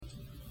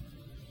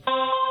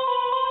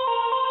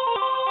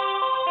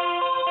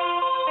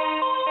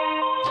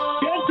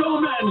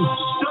and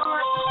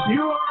start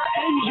your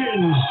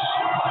engines.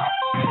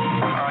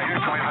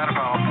 Houston, we've had a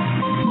problem.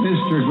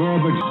 Mr.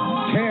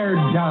 Gorbachev, tear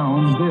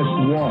down this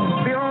wall.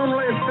 The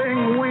only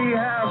thing we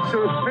have to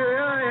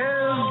fear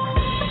is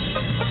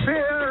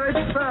fear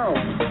itself.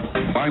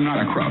 I'm not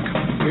a crook.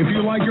 If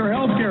you like your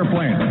health care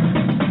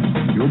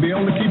plan, you'll be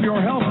able to keep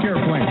your health care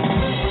plan.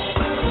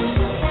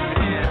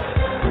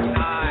 10,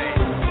 9,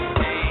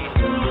 8,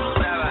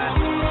 7,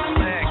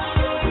 6,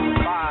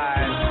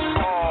 5,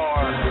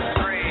 4,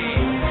 3,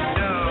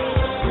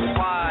 2,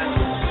 1,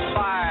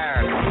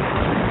 fire.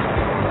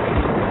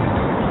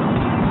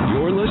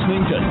 You're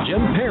listening to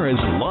Jim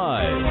Paris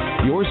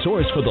Live, your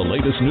source for the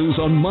latest news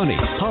on money,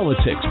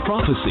 politics,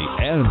 prophecy,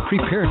 and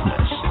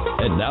preparedness.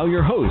 And now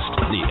your host,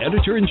 the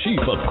editor-in-chief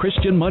of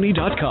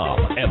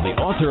ChristianMoney.com and the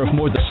author of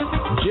more than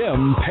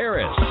Jim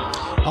Paris.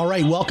 All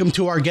right, welcome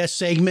to our guest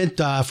segment.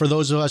 For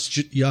those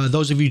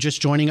of you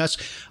just joining us,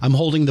 I'm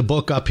holding the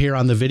book up here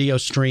on the video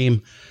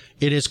stream.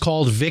 It is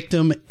called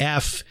Victim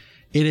F.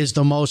 It is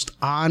the most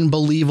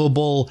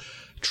unbelievable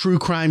true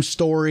crime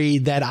story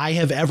that I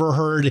have ever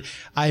heard.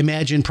 I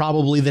imagine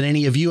probably that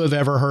any of you have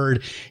ever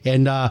heard.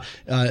 And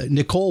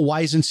Nicole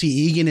Weisensee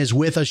Egan is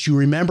with us. You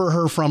remember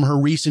her from her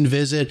recent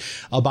visit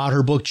about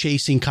her book,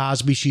 Chasing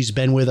Cosby. She's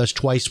been with us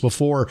twice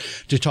before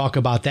to talk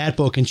about that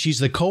book. And she's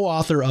the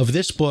co-author of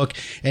this book.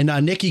 And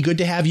Nikki, good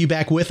to have you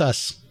back with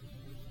us.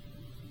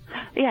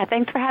 Yeah,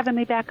 thanks for having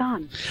me back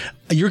on.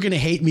 You're going to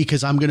hate me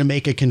because I'm going to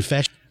make a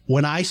confession.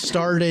 When I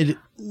started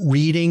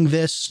reading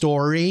this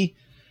story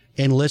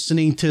and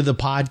listening to the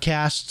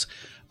podcasts,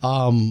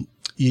 the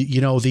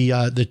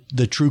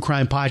true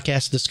crime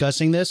podcast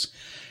discussing this,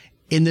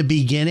 in the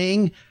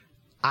beginning,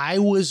 I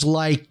was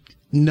like,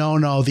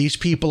 no, these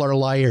people are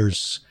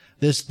liars.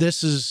 This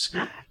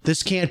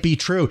can't be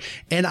true.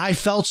 And I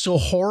felt so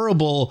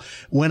horrible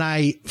when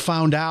I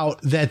found out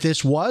that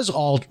this was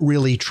all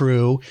really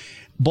true.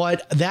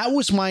 But that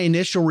was my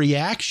initial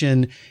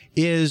reaction.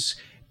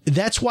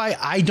 That's why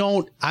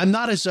I'm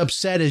not as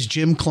upset as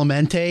Jim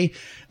Clemente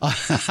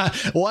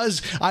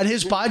was on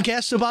his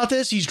podcast about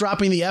this. He's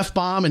dropping the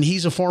F-bomb, and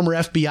he's a former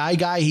FBI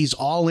guy. He's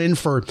all in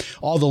for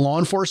all the law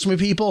enforcement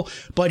people,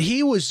 but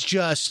he was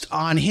just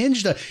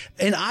unhinged.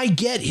 And I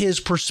get his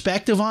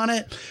perspective on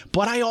it,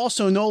 but I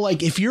also know,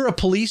 like, if you're a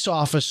police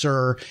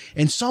officer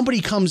and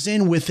somebody comes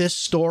in with this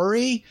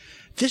story,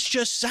 this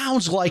just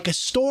sounds like a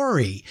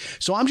story.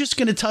 So I'm just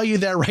going to tell you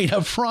that right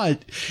up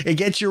front and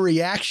get your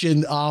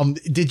reaction.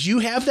 Did you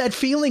have that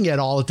feeling at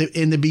all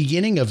in the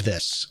beginning of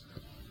this?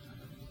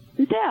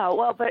 No,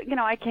 well, but,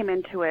 I came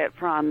into it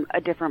from a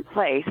different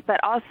place.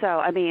 But also,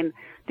 I mean,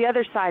 the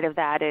other side of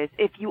that is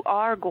if you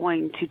are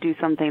going to do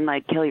something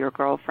like kill your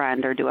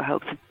girlfriend or do a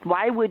hoax,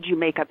 why would you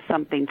make up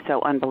something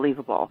so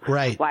unbelievable?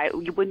 Right. Why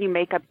wouldn't you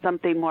make up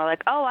something more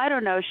like, oh, I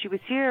don't know, she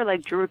was here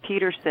like Drew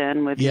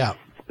Peterson with his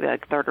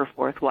like third or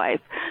fourth wife.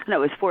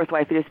 No, his fourth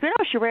wife. He just,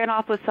 she ran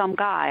off with some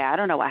guy. I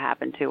don't know what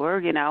happened to her.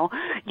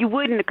 You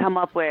wouldn't come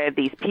up with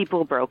these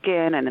people broke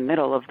in the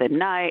middle of the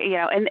night.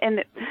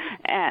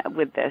 And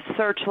with the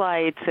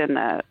searchlights and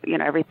the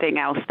everything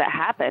else that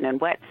happened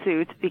and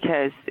wetsuits,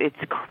 because it's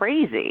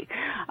crazy.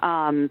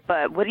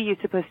 But what are you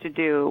supposed to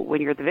do when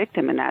you're the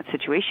victim in that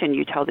situation?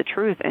 You tell the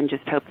truth and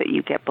just hope that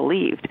you get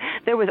believed.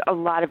 There was a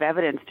lot of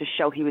evidence to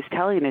show he was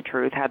telling the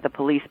truth. Had the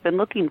police been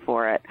looking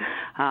for it,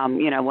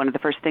 one of the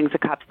first things the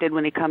cops did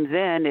when he comes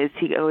in is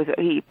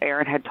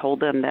Aaron had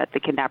told him that the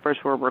kidnappers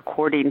were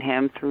recording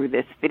him through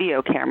this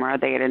video camera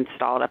they had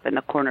installed up in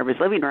the corner of his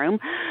living room,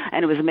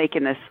 and it was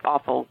making this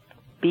awful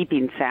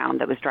beeping sound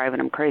that was driving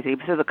him crazy.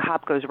 So the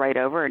cop goes right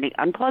over and he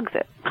unplugs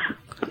it.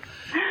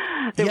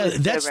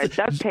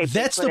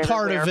 That's the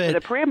part of it. For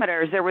the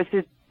perimeters, there was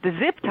the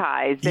zip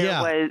ties.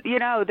 There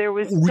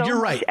was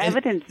so much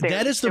evidence there.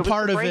 That is the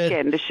part of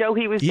it to show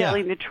he was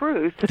telling the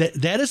truth.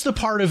 That is the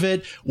part of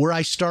it where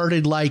I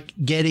started like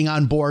getting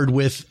on board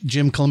with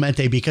Jim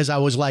Clemente, because I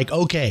was like,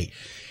 okay,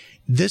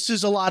 this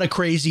is a lot of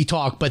crazy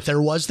talk, but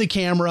there was the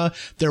camera,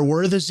 there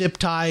were the zip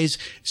ties.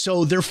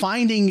 So they're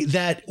finding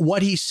that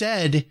what he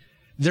said,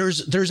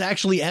 there's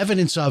actually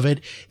evidence of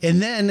it.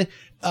 And then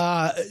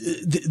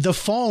the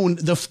phone,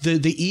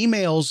 the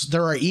emails,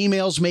 there are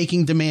emails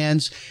making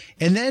demands.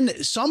 And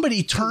then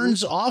somebody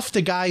turns off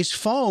the guy's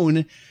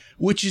phone,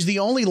 which is the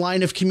only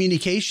line of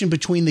communication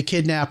between the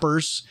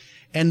kidnappers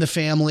and the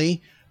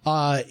family,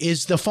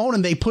 is the phone.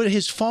 And they put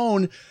his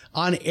phone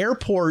on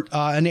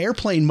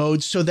airplane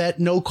mode so that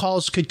no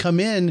calls could come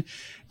in.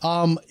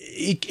 There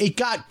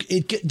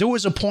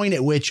was a point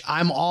at which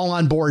I'm all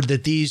on board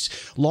that these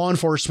law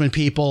enforcement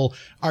people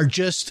are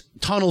just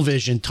tunnel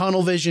vision.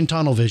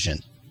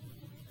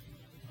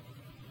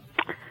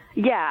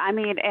 Yeah, I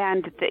mean,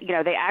 and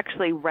they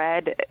actually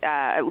read,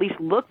 at least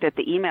looked at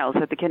the emails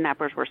that the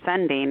kidnappers were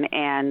sending,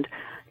 and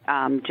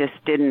just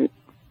didn't.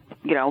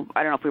 I don't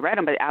know if we read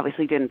them, but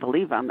obviously didn't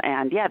believe them.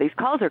 And yeah, these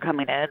calls are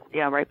coming in,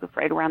 right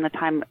around the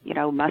time,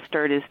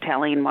 Mustard is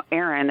telling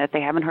Aaron that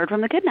they haven't heard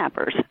from the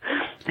kidnappers.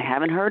 They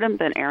haven't heard him,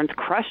 then Aaron's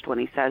crushed when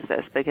he says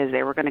this because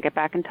they were going to get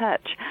back in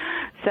touch.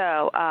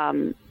 So,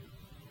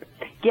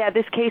 Yeah,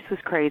 this case was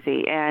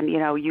crazy. And,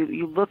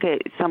 you look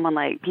at someone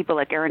like people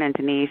like Erin and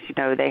Denise,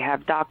 they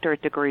have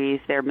doctorate degrees,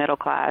 they're middle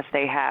class,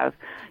 they have,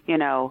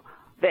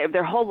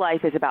 their whole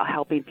life is about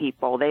helping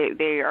people.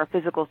 They are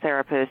physical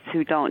therapists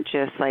who don't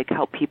just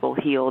help people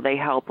heal. They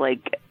help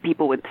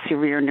people with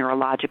severe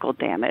neurological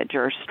damage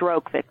or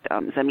stroke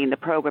victims. I mean, the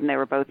program they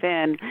were both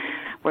in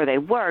where they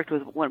worked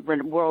was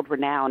world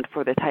renowned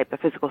for the type of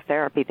physical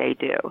therapy they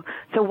do.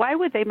 So why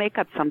would they make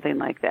up something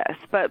like this?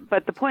 But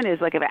the point is,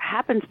 if it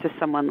happens to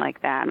someone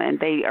like them, and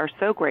they are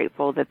so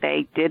grateful that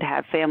they did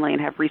have family and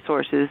have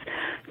resources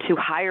to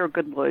hire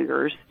good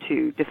lawyers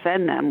to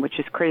defend them, which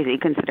is crazy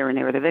considering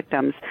they were the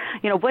victims.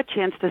 What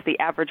chance does the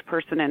average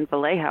person in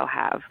Vallejo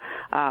have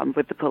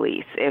with the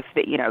police if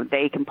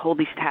they can pull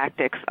these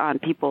tactics on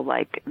people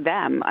like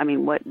them? I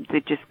mean,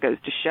 it just goes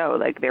to show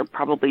they're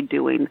probably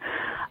doing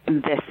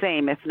the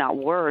same, if not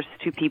worse,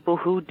 to people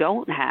who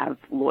don't have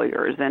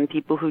lawyers and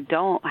people who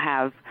don't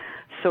have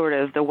sort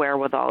of the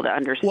wherewithal to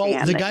understand.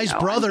 Well, the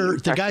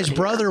guy's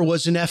brother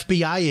was an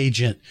FBI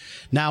agent.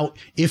 Now,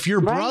 if your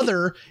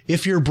brother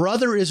is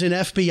an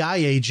FBI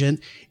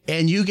agent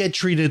and you get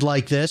treated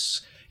like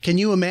this, can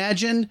you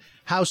imagine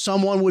how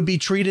someone would be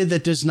treated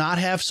that does not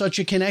have such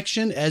a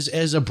connection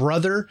as a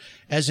brother,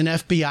 as an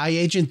FBI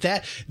agent?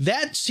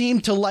 That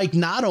seemed to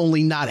not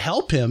only not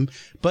help him,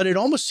 but it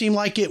almost seemed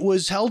like it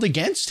was held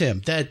against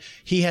him that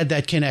he had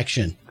that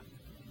connection.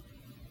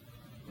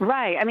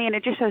 Right. I mean,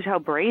 it just shows how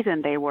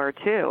brazen they were,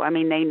 too. I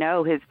mean, they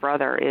know his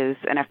brother is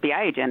an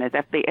FBI agent.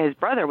 His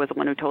brother was the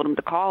one who told him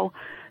to call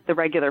the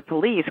regular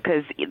police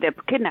because the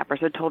kidnappers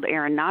had told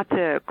Aaron not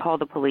to call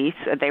the police.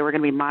 They were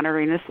going to be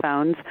monitoring his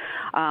phones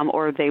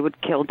or they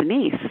would kill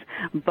Denise.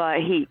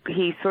 But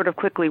he sort of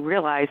quickly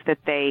realized that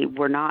they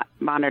were not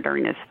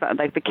monitoring his phone.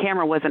 The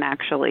camera wasn't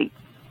actually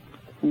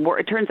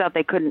it turns out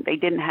they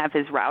didn't have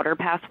his router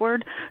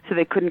password, so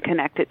they couldn't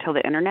connect it to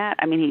the internet.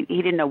 I mean, he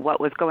didn't know what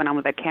was going on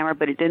with that camera,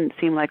 but it didn't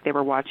seem like they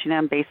were watching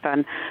him based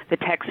on the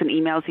texts and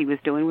emails he was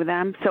doing with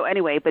them. So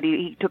anyway, but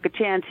he took a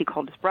chance. He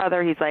called his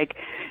brother. He's like,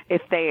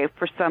 if they,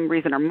 for some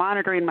reason, are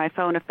monitoring my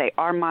phone, if they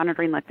are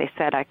monitoring, like they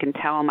said, I can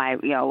tell him.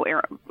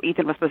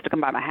 Ethan was supposed to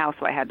come by my house,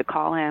 so I had to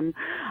call him.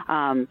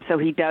 So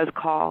he does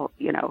call,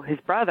 his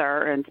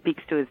brother and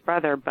speaks to his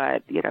brother,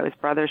 but, his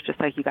brother's just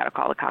like, you got to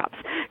call the cops.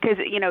 Because,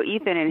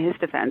 Ethan, in his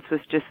defense, was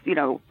just,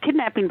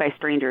 kidnapping by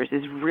strangers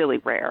is really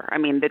rare. I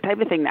mean, the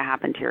type of thing that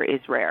happened here is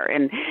rare.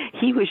 And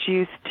he was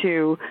used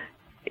to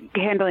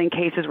handling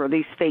cases where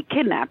these fake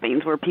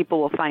kidnappings where people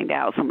will find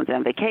out someone's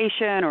on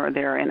vacation or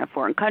they're in a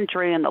foreign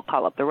country and they'll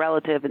call up the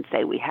relative and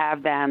say, we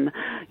have them,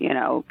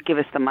 give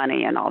us the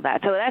money and all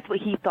that. So that's what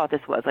he thought this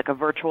was, like a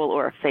virtual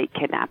or a fake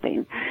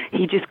kidnapping.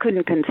 He just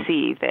couldn't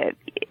conceive that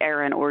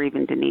Aaron or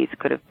even Denise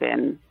could have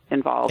been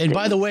involved. And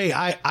by the way,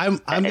 I'm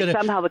going to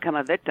somehow become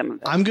a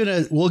victim of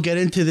this. We'll get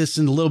into this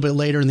in a little bit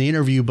later in the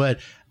interview, but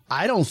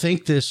I don't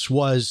think this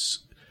was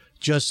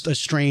just a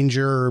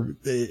stranger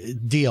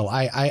deal.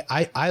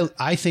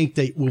 I think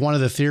that one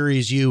of the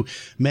theories you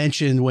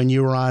mentioned when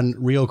you were on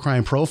Real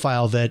Crime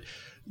Profile that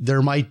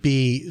there might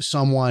be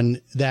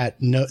someone that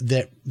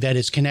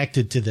is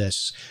connected to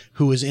this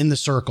who is in the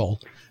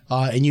circle.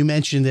 And you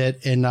mentioned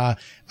it, and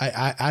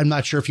I'm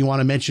not sure if you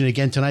want to mention it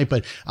again tonight,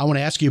 but I want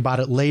to ask you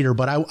about it later.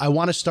 But I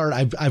want to start.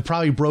 I've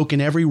probably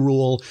broken every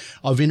rule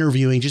of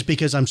interviewing just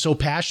because I'm so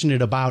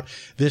passionate about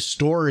this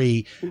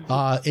story.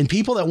 And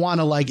people that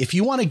want to if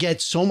you want to get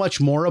so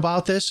much more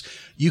about this,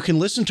 you can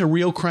listen to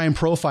Real Crime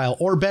Profile,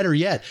 or better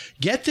yet,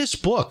 get this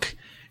book.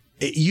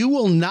 You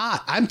will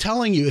not. I'm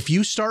telling you, if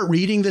you start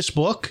reading this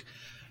book,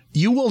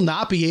 you will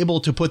not be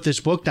able to put this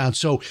book down.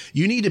 So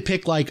you need to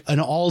pick an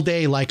all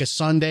day, like a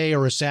Sunday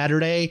or a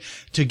Saturday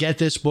to get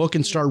this book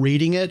and start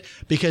reading it,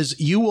 because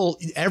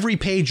every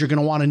page you're going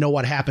to want to know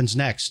what happens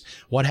next,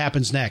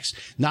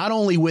 not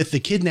only with the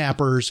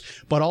kidnappers,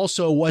 but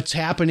also what's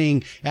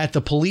happening at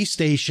the police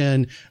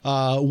station,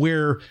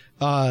 where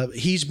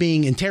he's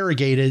being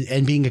interrogated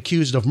and being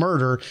accused of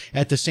murder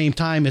at the same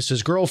time as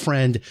his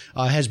girlfriend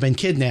has been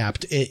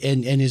kidnapped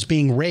and is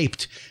being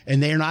raped,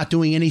 and they're not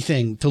doing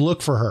anything to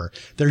look for her.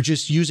 They're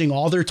just using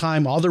all their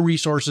time, all their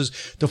resources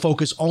to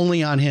focus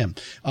only on him.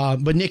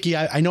 But Nikki,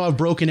 I know I've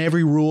broken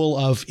every rule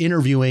of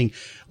interviewing.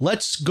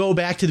 Let's go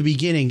back to the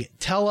beginning.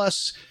 Tell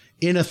us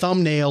in a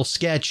thumbnail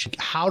sketch,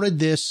 how did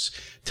this,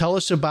 tell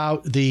us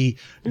about the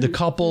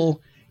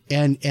couple,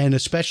 and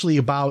especially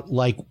about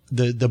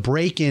the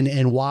break-in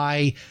and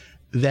why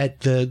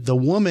that the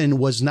woman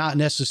was not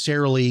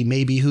necessarily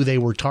maybe who they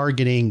were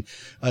targeting.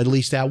 At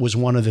least that was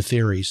one of the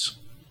theories.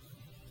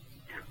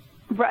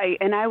 Right.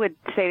 And I would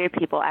say to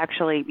people,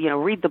 actually,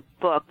 read the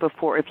book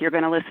before, if you're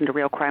going to listen to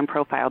Real Crime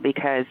Profile,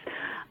 because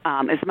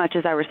As much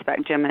as I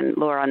respect Jim and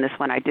Laura on this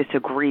one, I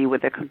disagree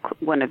with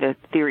one of the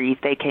theories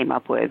they came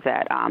up with,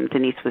 that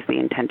Denise was the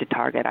intended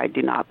target. I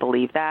do not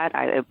believe that.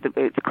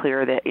 It's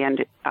clear that,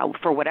 and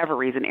for whatever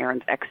reason,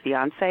 Aaron's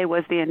ex-fiancé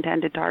was the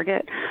intended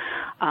target.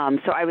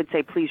 So I would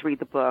say please read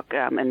the book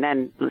and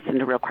then listen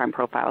to Real Crime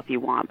Profile if you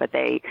want. But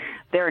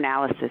their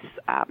analysis,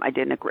 I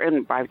didn't agree.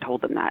 And I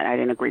told them that I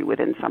didn't agree with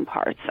in some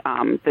parts.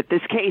 But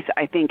this case,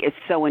 I think, is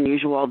so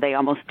unusual. They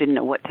almost didn't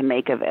know what to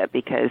make of it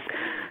because,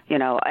 you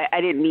know,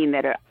 I didn't mean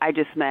that. I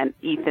just meant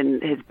Ethan,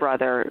 his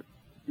brother,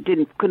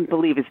 couldn't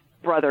believe his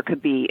brother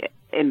could be,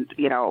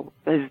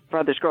 his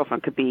brother's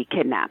girlfriend could be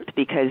kidnapped,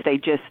 because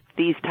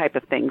these type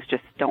of things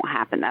just don't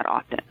happen that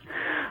often.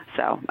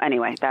 So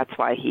anyway, that's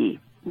why he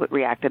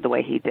reacted the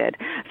way he did.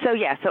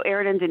 So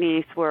Aaron and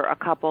Denise were a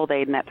couple.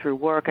 They'd met through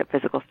work at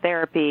physical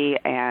therapy,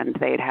 and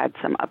they'd had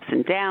some ups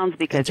and downs.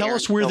 Because and tell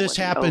us where this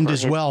happened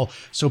as well,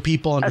 so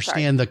people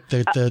understand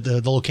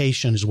the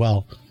location as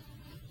well.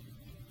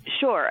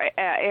 Sure.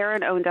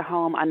 Aaron owned a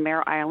home on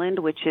Mare Island,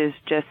 which is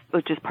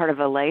part of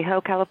Vallejo,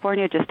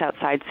 California, just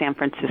outside San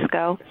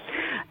Francisco.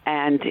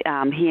 And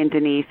he and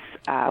Denise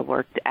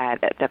worked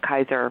at the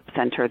Kaiser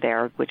Center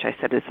there, which I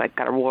said is like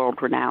got a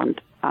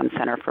world-renowned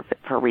center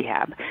for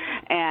rehab.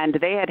 And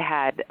they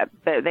had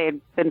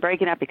been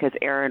breaking up because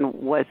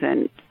Aaron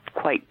wasn't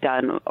quite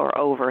done or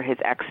over his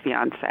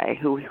ex-fiancée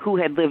who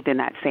had lived in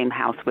that same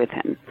house with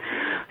him.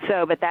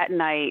 So, but that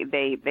night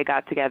they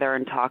got together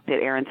and talked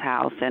at Aaron's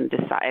house and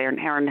decided.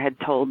 Aaron had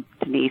told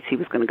Denise he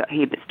was going to go.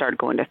 He started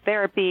going to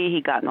therapy.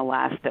 He'd gotten the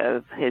last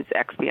of his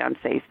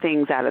ex-fiancée's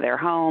things out of their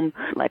home.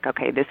 Like,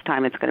 okay, this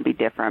time it's going to be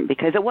different,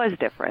 because it was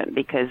different,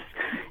 because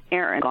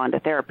Aaron had gone to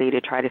therapy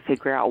to try to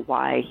figure out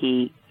why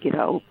he,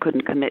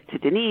 couldn't commit to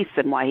Denise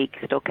and why he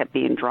still kept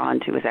being drawn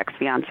to his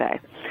ex-fiancée.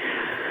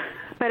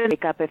 But I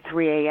wake up at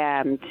 3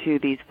 a.m. to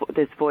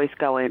this voice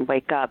going,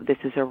 "Wake up, this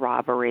is a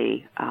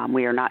robbery.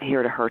 We are not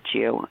here to hurt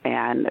you."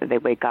 And they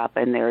wake up,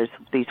 and there's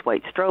these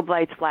white strobe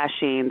lights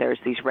flashing. There's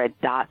these red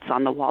dots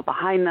on the wall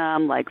behind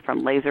them, like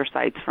from laser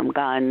sights from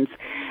guns.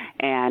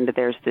 And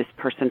there's this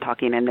person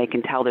talking, and they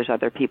can tell there's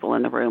other people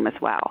in the room as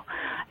well.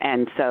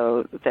 And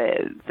so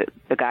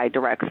the guy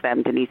directs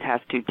them. Denise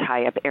has to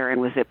tie up Aaron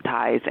with zip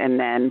ties, and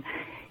then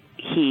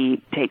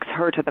he takes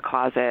her to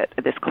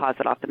this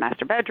closet off the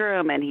master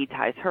bedroom, and he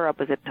ties her up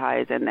with zip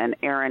ties, and then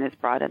Aaron is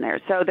brought in there.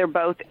 So they're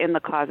both in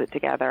the closet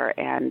together,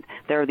 and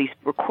there are these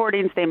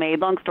recordings they made.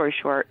 Long story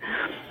short,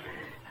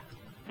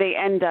 they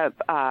end up,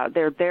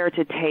 they're there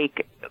to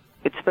take,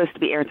 it's supposed to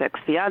be Aaron's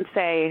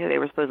ex-fiancé. They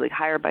were supposedly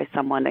hired by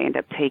someone. They end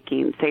up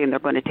saying they're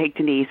going to take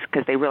Denise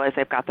because they realize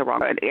they've got the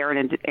wrong,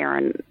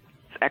 Aaron's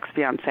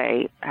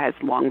ex-fiancé has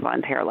long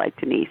blonde hair like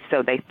Denise,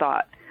 so they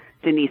thought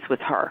Denise was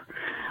her.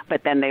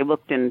 But then they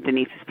looked in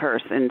Denise's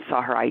purse and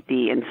saw her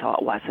ID and saw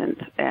it wasn't.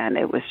 And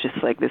it was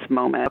just like this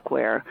moment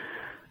where,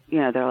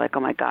 they're like,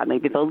 oh, my God,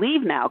 maybe they'll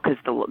leave now because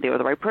the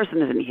right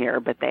person isn't here.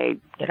 But they,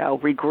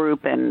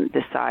 regroup and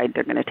decide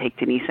they're going to take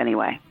Denise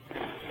anyway.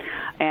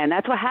 And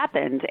that's what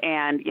happened.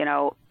 And,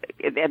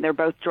 and they're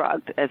both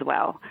drugged as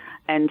well.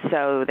 And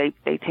so they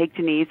take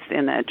Denise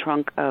in the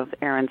trunk of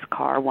Aaron's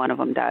car. One of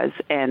them does.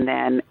 And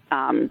then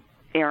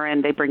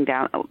Aaron,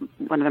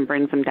 one of them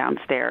brings him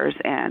downstairs,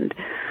 and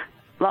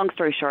long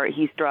story short,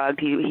 he's drugged.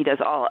 He does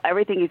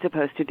everything he's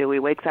supposed to do. He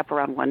wakes up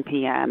around 1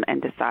 p.m.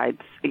 and decides,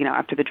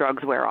 after the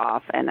drugs wear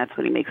off, and that's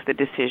when he makes the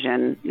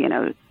decision,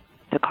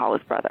 to call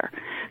his brother.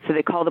 So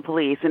they call the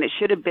police, and it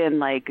should have been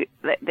like,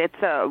 that's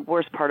the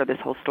worst part of this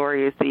whole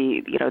story is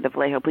the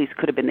Vallejo police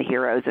could have been the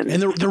heroes. And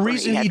the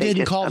reason he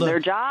didn't call their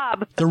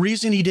job. The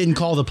reason he didn't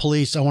call the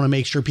police, I want to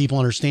make sure people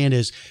understand,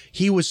 is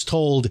he was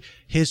told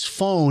his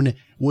phone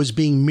was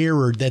being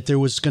mirrored, that there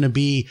was going to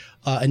be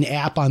an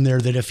app on there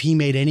that if he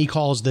made any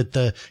calls that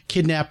the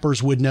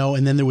kidnappers would know,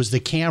 and then there was the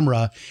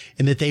camera,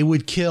 and that they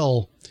would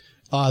kill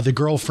the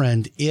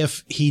girlfriend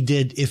if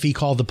he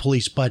called the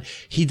police. But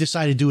he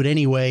decided to do it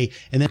anyway.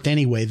 And then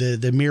anyway,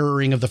 the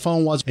mirroring of the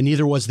phone was, and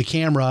neither was the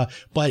camera,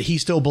 but he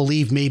still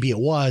believed maybe it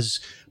was,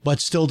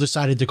 but still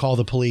decided to call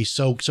the police.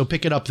 So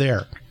pick it up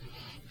there.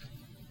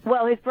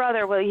 Well, his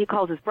brother, he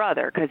calls his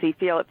brother because it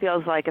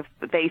feels like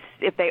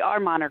if they are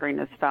monitoring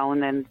his phone,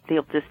 then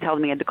they'll just tell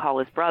him he had to call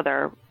his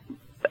brother,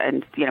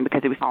 and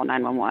because he was calling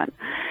 911.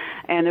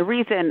 And the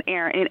reason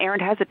Aaron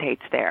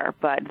hesitates there,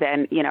 but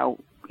then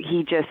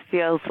he just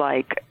feels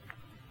like,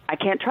 I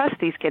can't trust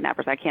these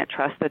kidnappers. I can't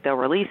trust that they'll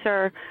release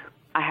her.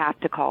 I have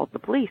to call the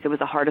police. It was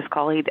the hardest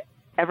call he'd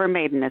ever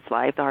made in his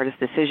life, the hardest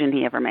decision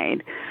he ever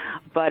made,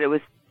 but it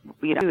was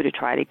to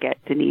try to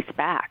get Denise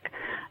back.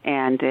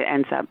 And it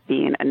ends up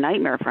being a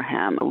nightmare for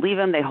him. Leave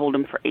him. They hold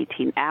him for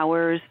 18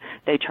 hours.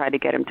 They try to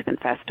get him to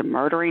confess to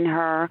murdering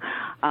her.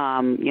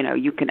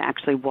 You can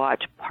actually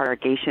watch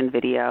interrogation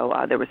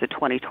video. There was a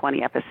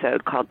 2020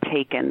 episode called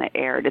Taken that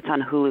aired. It's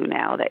on Hulu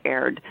now, that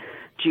aired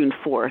June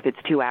 4th. It's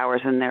 2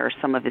 hours, and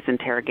some of his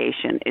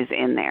interrogation is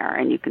in there,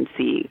 and you can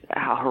see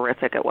how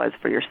horrific it was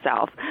for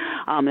yourself.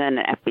 Then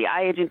an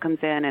FBI agent comes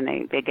in, and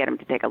they get him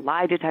to take a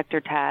lie detector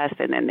test,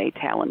 and then they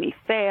tell him he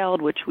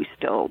failed, which we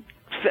still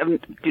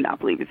do not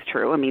believe it's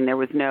true. I mean, there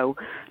was no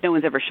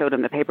one's ever showed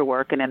him the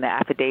paperwork, and then the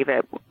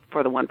affidavit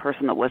for the one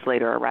person that was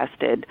later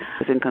arrested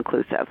was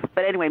inconclusive.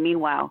 But anyway,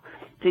 meanwhile,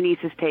 Denise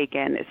is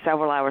taken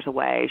several hours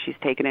away. She's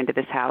taken into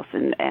this house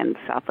in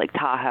South Lake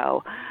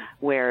Tahoe,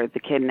 where the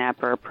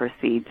kidnapper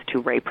proceeds to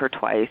rape her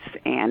twice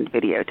and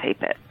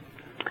videotape it.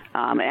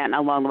 And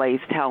along the way,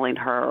 he's telling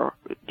her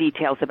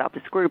details about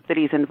this group that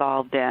he's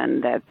involved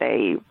in, that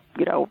they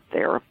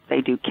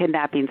do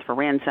kidnappings for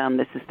ransom.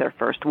 This is their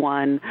first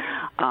one.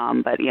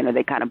 But,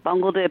 they kind of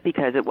bungled it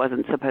because it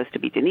wasn't supposed to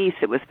be Denise.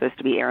 It was supposed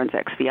to be Aaron's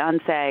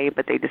ex-fiance,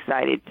 but they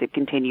decided to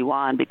continue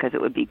on because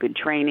it would be good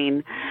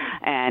training.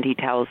 And he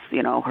tells,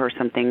 her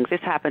some things.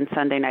 This happened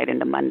Sunday night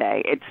into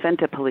Monday. It's sent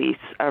to police,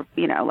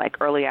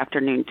 like early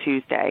afternoon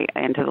Tuesday,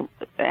 and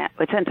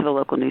it's sent to the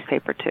local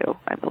newspaper too,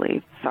 I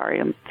believe.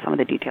 Sorry, some of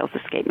the details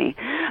escape me.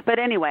 But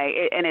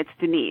anyway, and it's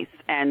Denise.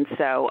 And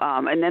so,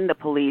 and then the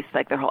police,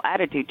 their whole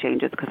attitude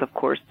changes because, of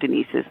course,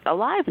 Denise is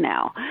alive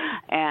now.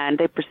 And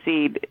they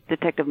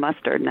Detective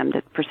Mustard and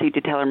them proceed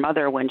to tell her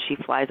mother when she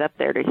flies up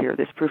there to hear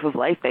this proof of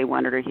life they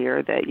wanted her to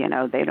hear,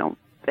 that,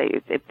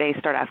 they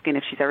start asking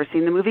if she's ever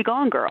seen the movie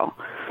Gone Girl.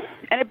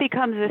 And it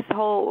becomes this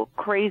whole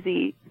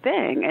crazy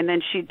thing. And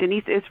then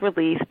Denise is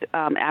released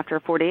after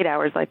 48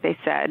 hours, like they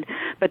said,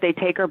 but they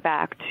take her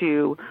back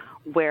to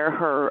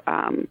where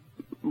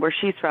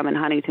she's from in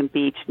Huntington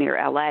Beach near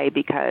L.A.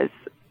 because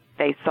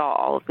they saw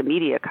all of the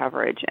media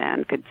coverage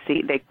and could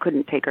see they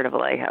couldn't take her to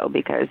Vallejo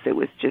because there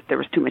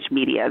was too much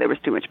media, there was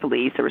too much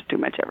police, there was too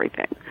much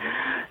everything.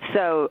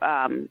 So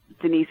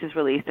Denise is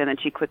released, and then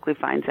she quickly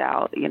finds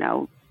out,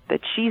 that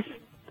she's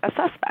a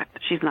suspect.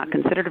 She's not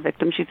considered a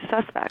victim. She's a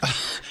suspect.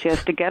 She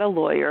has to get a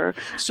lawyer.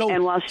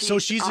 And while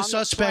she's a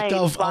suspect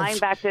of flying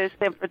back to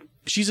San Francisco.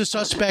 She's a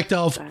suspect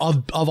of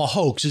a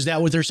hoax. Is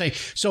that what they're saying?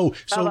 So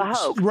a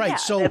hoax. Right.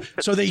 Yeah,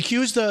 so they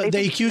accuse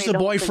the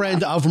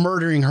boyfriend of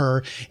murdering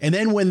her, and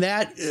then when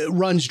that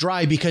runs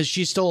dry because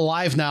she's still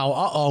alive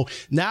now,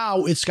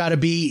 now it's got to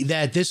be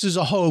that this is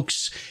a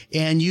hoax,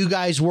 and you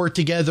guys work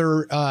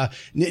together,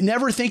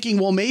 never thinking,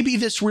 well, maybe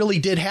this really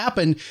did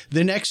happen.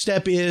 The next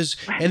step is,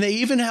 and they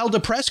even held a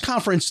press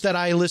conference that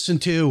I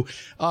listened to,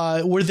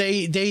 where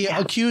they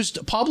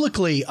accused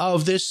publicly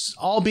of this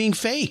all being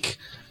fake.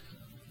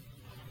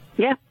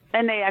 Yeah,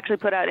 and they actually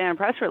put out in a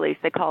press release,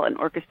 they call it an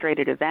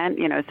orchestrated event.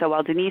 So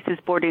while Denise is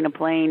boarding a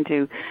plane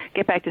to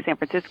get back to San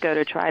Francisco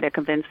to try to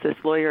convince this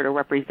lawyer to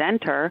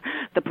represent her,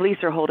 the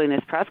police are holding this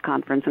press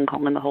conference and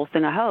calling the whole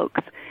thing a hoax.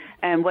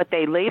 And what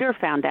they later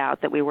found out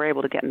that we were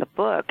able to get in the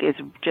book is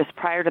just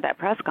prior to that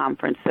press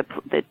conference,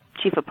 the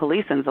chief of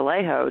police in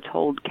Vallejo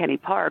told Kenny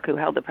Park, who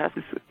held the press.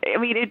 I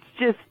mean,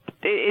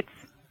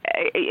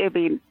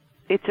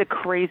 it's a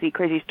crazy,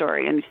 crazy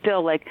story. And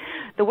still,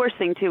 the worst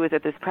thing, too, is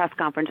at this press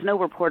conference, no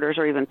reporters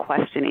are even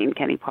questioning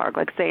Kenny Park,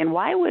 saying,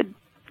 why would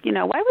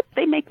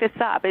they make this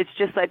up? It's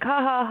just ha,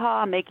 ha,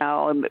 ha, and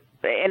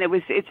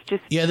it's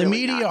just. Yeah, the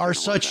media are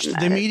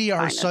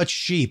such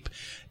sheep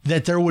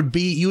that there would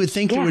be, you would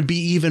think there would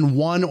be even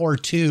one or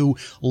two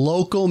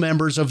local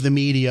members of the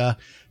media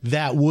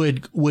that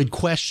would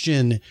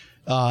question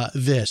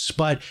this.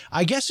 But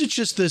I guess it's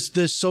just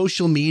this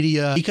social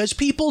media, because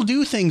people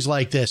do things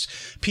like this.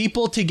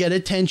 People, to get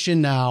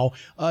attention now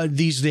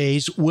these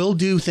days, will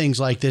do things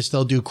like this.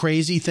 They'll do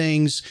crazy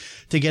things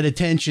to get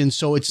attention.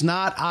 So it's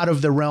not out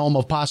of the realm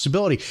of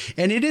possibility.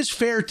 And it is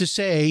fair to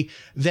say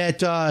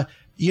that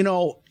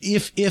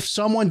if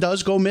someone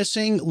does go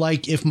missing,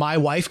 like if my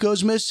wife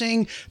goes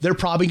missing, they're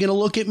probably going to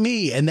look at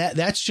me. And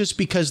that's just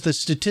because the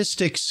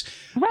statistics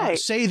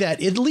say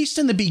that, at least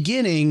in the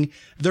beginning,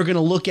 they're going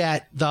to look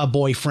at the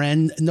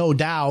boyfriend, no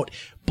doubt.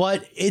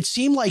 But it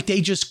seemed like they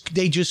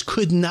just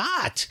could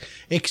not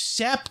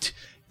accept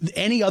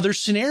any other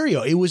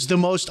scenario. It was the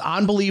most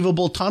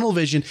unbelievable tunnel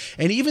vision.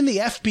 And even the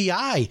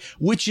FBI,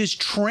 which is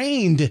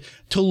trained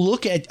to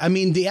look at,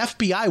 the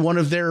FBI, one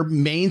of their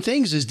main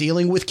things is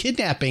dealing with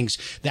kidnappings.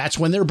 That's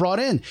when they're brought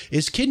in,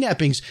 is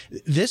kidnappings.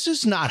 This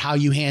is not how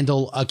you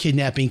handle a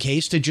kidnapping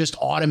case, to just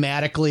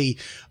automatically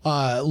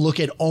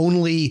look at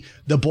only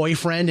the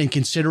boyfriend and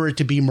consider it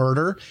to be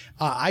murder.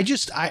 I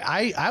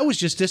was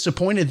just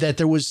disappointed that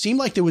seemed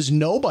like there was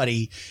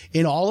nobody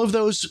in all of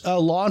those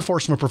law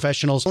enforcement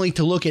professionals willing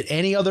to look at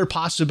any other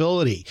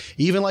possibility.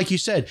 Even like you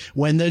said,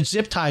 when the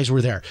zip ties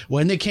were there,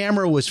 when the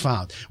camera was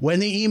found, when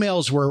the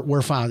emails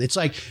were found. It's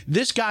like,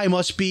 this guy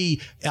must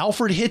be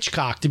Alfred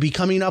Hitchcock to be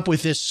coming up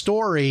with this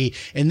story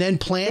and then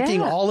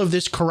planting all of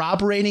this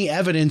corroborating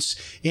evidence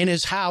in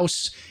his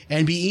house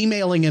and be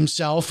emailing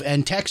himself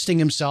and texting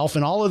himself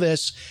and all of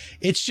this.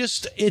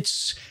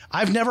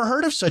 I've never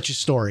heard of such a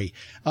story.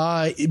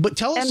 But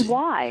tell us. And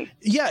why?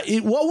 Yeah.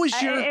 What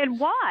was your. And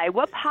why?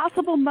 What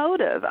possible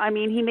motive?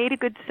 He made a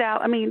good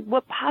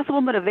what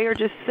possible motive? They are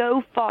just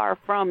so far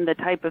from the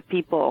type of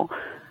people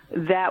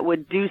that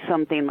would do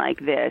something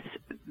like this,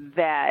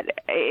 that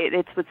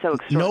it's what's so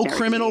extraordinary. No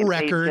criminal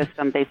record.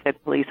 They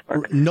said police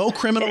work. No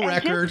criminal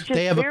record. Just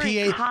they have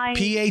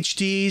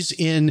PhDs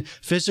in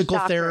physical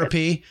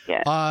therapy.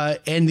 Yes.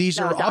 And these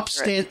are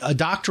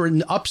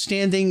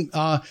upstanding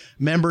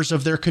members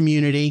of their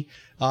community.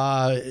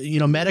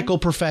 medical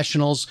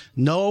professionals,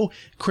 no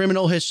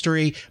criminal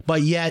history,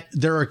 but yet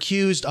they're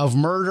accused of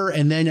murder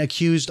and then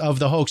accused of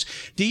the hoax.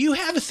 Do you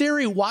have a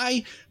theory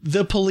why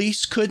the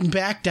police couldn't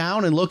back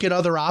down and look at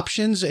other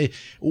options?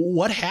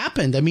 What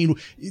happened? I mean,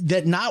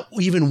 that not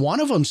even one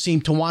of them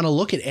seemed to want to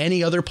look at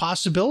any other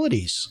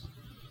possibilities.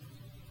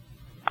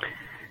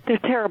 They're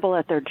terrible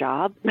at their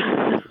job.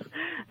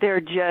 They're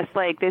just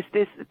like this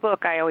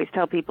book, I always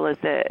tell people, is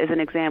an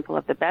example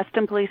of the best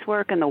in police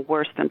work and the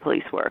worst in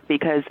police work,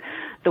 because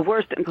the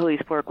worst in police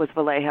work was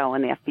Vallejo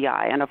and the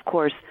FBI. And, of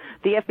course,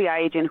 the FBI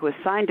agent who was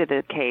assigned to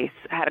the case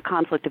had a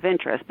conflict of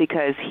interest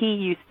because he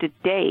used to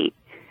date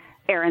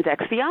Aaron's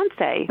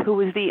ex-fiancée, who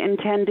was the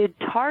intended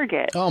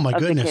target of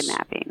the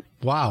kidnapping.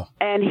 Wow.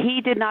 And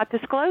he did not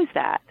disclose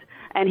that.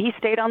 And he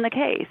stayed on the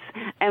case.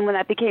 And when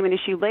that became an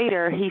issue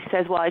later, he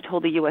says, well, I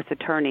told the U.S.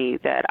 attorney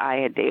that I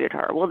had dated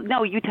her. Well,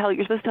 no, you're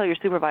supposed to tell your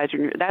supervisor.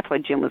 And that's why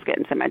Jim was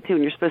getting so mad, too.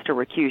 And you're supposed to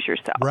recuse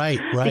yourself. Right.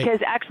 Because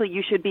actually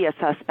you should be a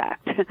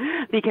suspect.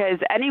 Because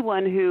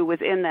anyone who was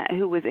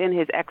in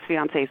his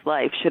ex-fiancee's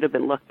life should have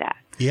been looked at.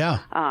 Yeah.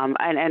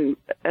 And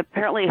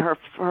apparently her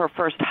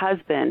first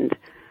husband,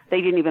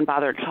 they didn't even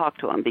bother to talk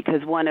to him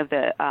because one of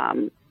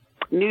the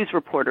news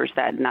reporters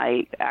that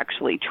night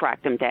actually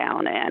tracked him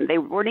down, and they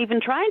weren't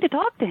even trying to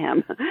talk to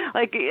him.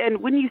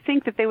 And wouldn't you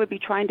think that they would be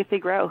trying to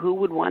figure out who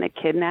would want to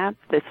kidnap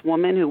this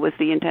woman who was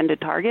the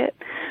intended target?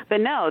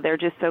 But no, they're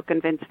just so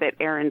convinced that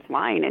Aaron's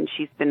lying and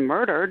she's been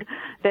murdered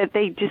that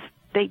they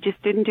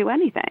just didn't do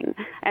anything.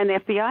 And the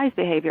FBI's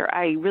behavior,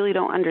 I really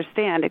don't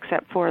understand,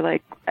 except for I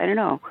don't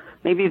know,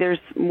 maybe there's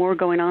more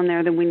going on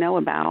there than we know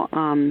about.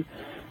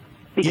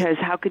 Because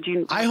how could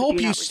you? I hope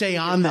you stay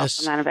on this.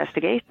 That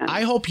investigation.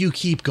 I hope you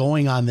keep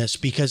going on this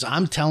because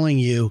I'm telling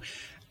you,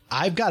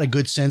 I've got a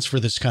good sense for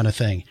this kind of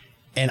thing,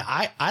 and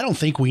I don't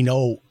think we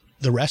know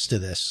the rest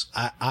of this.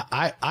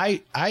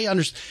 I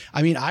understand.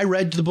 I mean, I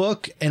read the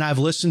book and I've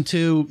listened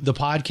to the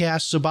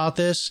podcasts about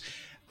this.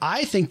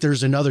 I think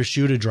there's another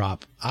shoe to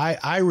drop.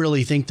 I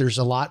really think there's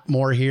a lot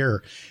more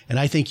here, and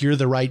I think you're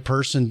the right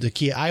person to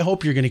keep. I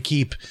hope you're going to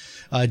keep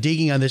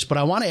digging on this, but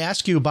I want to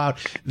ask you about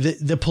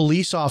the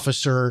police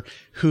officer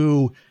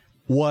who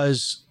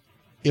was,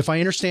 if I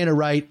understand it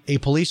right, a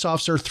police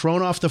officer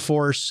thrown off the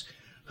force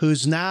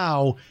who's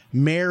now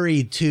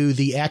married to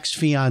the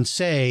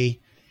ex-fiancée,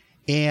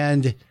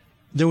 and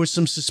there was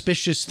some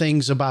suspicious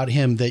things about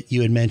him that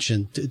you had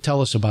mentioned.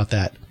 Tell us about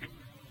that.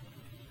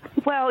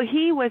 Well,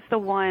 he was the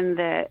one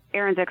that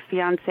Aaron's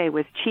ex-fiancée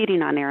was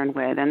cheating on Aaron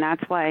with, and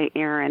that's why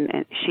she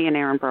and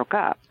Aaron broke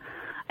up.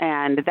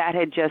 And that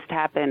had just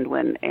happened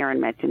when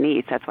Aaron met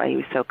Denise. That's why he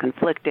was so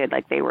conflicted.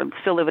 They were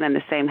still living in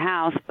the same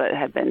house, but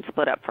had been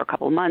split up for a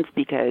couple of months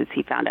because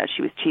he found out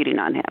she was cheating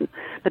on him.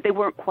 But they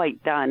weren't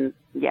quite done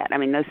yet. I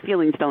mean, those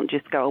feelings don't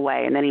just go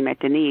away. And then he met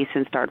Denise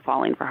and started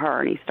falling for her,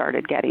 and he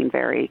started getting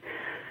very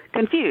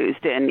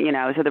confused. And,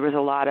 so there was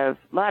a lot of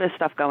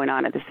stuff going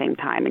on at the same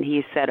time. And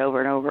he said over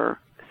and over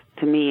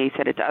to me, he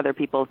said it to other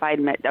people, if I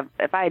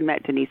had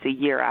met Denise a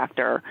year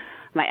after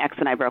my ex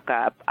and I broke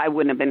up, I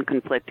wouldn't have been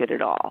conflicted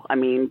at all. I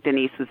mean,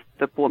 Denise was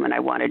the woman I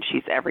wanted.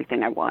 She's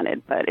everything I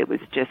wanted, but it was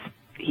just,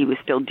 he was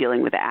still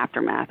dealing with the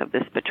aftermath of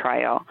this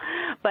betrayal.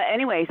 But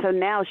anyway, so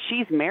now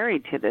she's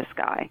married to this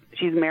guy.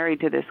 She's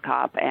married to this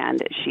cop,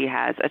 and she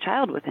has a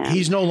child with him.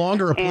 He's no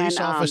longer a police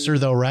officer,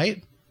 though,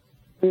 right?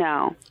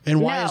 No. And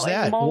why is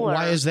that?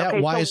 Why is that?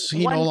 Okay, why is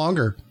he no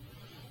longer?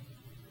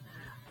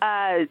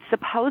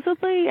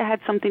 Supposedly, it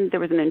had something.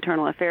 There was an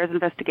internal affairs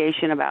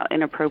investigation about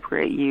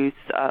inappropriate use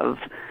of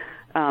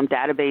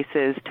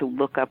databases to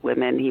look up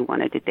women he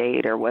wanted to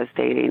date or was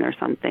dating or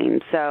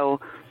something. So,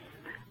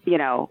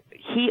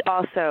 he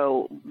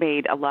also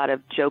made a lot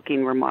of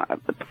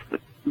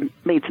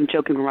made some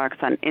joking remarks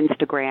on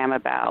Instagram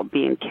about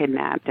being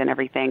kidnapped and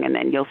everything. And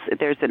then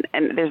there's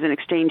an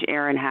exchange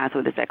Aaron has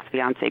with his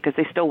ex-fiancée because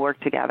they still work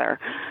together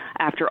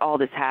after all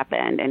this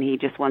happened. And he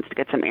just wants to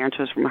get some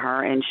answers from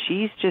her. And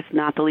she's just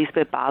not the least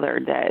bit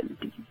bothered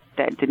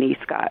that Denise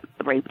got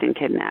raped and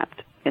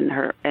kidnapped in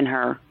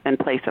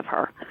place of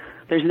her.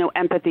 There's no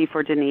empathy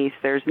for Denise.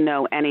 There's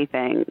no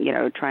anything,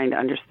 trying to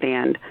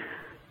understand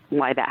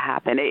why that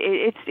happened.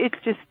 It's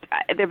just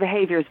their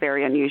behavior is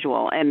very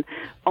unusual, and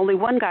only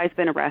one guy's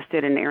been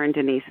arrested, and Aaron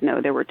Denise, no,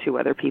 there were two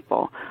other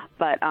people.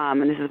 But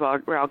and this is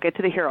where I'll get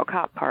to the hero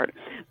cop part.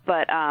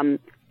 But and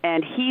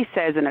he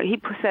says, and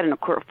he said in a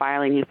court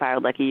filing he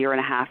filed a year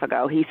and a half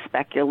ago, he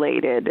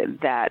speculated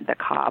that the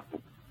cop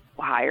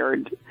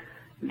hired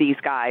these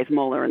guys,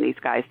 Mueller and these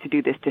guys, to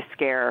do this to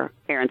scare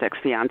Aaron's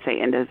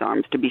ex-fiancée into his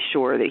arms to be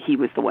sure that he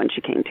was the one she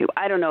came to.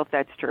 I don't know if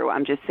that's true.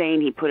 I'm just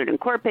saying he put it in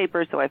court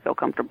papers, so I feel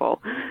comfortable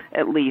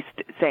at least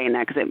saying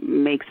that because it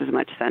makes as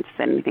much sense as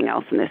anything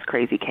else in this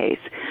crazy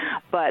case.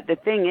 But the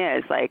thing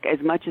is,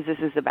 as much as this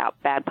is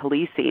about bad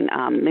policing,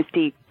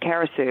 Misty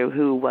Karasu,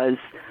 who was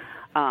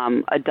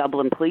a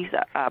Dublin police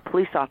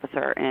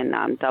officer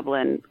in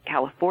Dublin,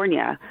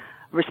 California,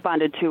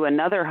 responded to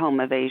another home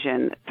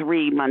evasion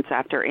 3 months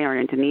after Aaron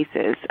and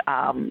Denise's.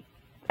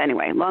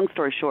 Anyway, long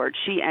story short,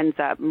 she ends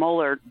up,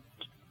 Mueller,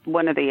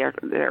 one of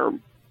their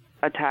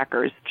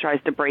attackers,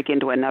 tries to break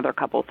into another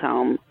couple's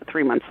home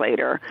 3 months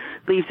later,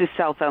 leaves his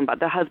cell phone, but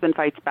the husband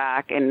fights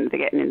back and they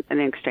get an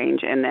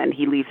exchange, and then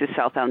he leaves his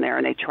cell phone there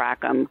and they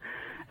track him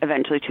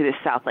eventually to the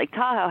South Lake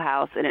Tahoe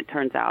house, and it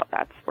turns out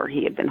that's where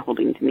he had been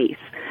holding Denise.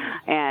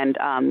 And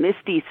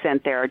Misty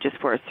sent there just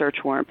for a search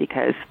warrant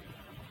because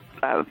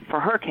for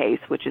her case,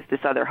 which is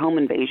this other home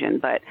invasion,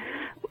 but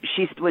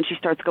when she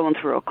starts going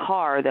through a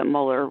car that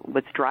Mueller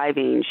was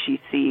driving, she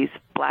sees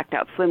blacked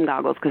out swim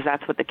goggles because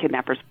that's what the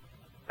kidnappers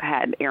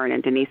had Aaron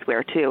and Denise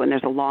wear too, and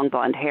there's a long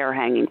blonde hair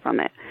hanging from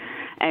it.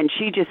 And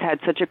she just had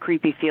such a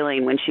creepy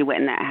feeling when she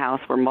went in that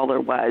house where Mueller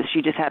was.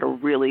 She just had a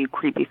really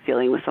creepy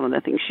feeling with some of the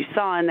things she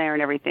saw in there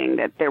and everything,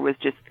 that there was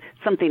just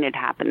something had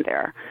happened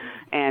there.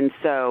 And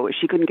so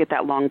she couldn't get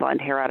that long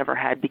blonde hair out of her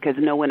head because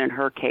no one in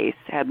her case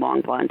had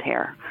long blonde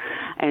hair.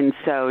 And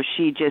so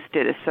she just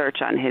did a search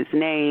on his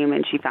name,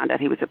 and she found out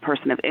he was a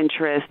person of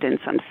interest in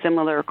some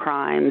similar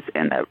crimes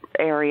in the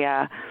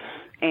area.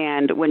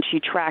 And when she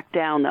tracked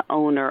down the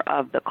owner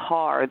of the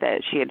car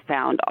that she had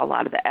found a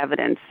lot of the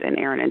evidence in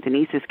Aaron and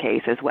Denise's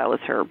case, as well as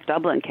her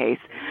Dublin case,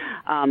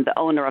 the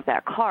owner of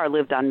that car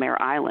lived on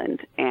Mare Island,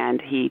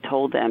 and he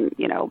told them,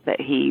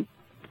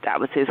 that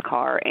was his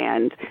car,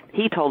 and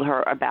he told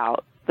her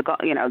about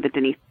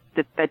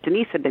that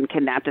Denise had been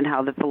kidnapped and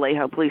how the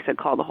Vallejo police had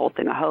called the whole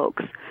thing a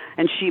hoax.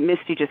 And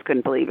Misty just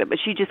couldn't believe it, but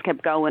she just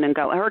kept going and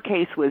going. Her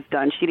case was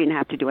done. She didn't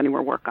have to do any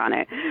more work on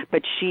it,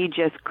 but she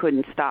just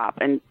couldn't stop,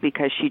 and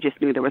because she just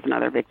knew there was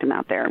another victim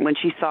out there. And when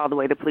she saw the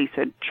way the police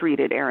had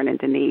treated Aaron and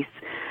Denise,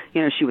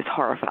 she was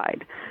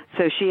horrified.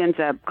 So she ends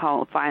up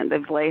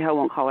the Vallejo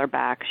won't call her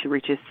back. She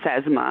reaches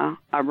SESMA,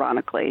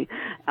 ironically,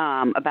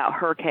 about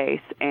her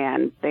case,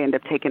 and they end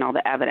up taking all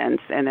the evidence,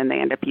 and then they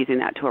end up using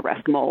that to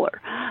arrest Mueller.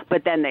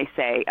 But then they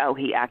say, oh,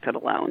 he acted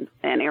alone,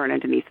 and Aaron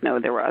and Denise know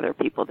there were other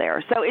people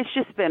there. So it's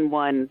just been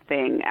one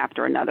thing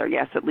after another.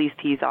 Yes, at least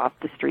he's off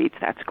the streets.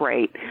 That's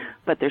great,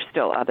 but there's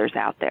still others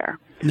out there.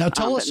 Now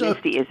tell us,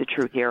 Misty is a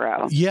true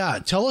hero. Yeah,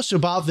 tell us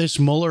about this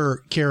Mueller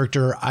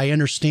character. I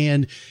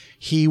understand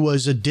he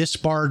was a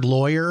disbarred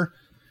lawyer,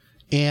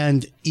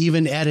 and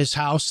even at his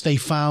house, they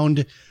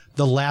found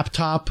the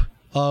laptop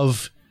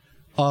of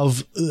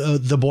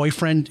the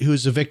boyfriend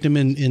who's a victim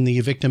in the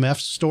Victim F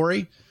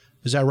story.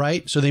 Is that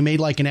right? So they made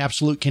like an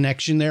absolute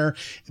connection there,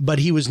 but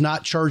he was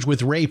not charged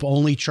with rape,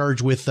 only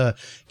charged with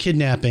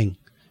kidnapping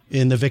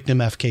in the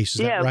Victim F case.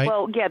 Is that right?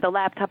 Well, the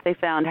laptop they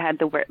found had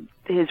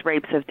his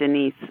rapes of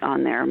Denise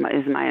on there,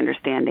 is my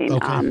understanding.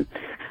 Okay.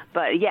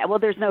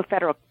 But there's no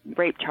federal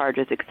rape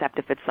charges except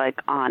if it's like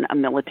on a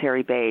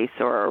military base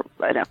or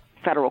at a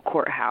federal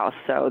courthouse.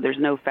 So there's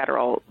no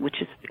federal,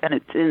 which is in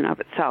and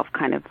of itself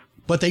kind of.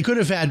 But they could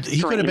have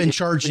he could have been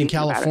charged in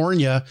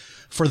California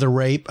for the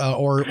rape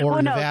or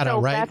Nevada,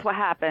 right? That's what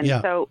happened.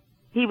 Yeah. So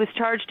he was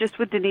charged just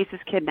with Denise's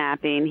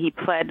kidnapping. He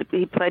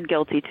pled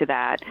guilty to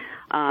that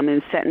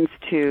and sentenced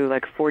to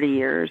like 40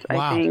 years,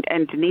 wow. I think.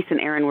 And Denise and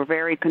Aaron were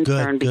very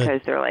concerned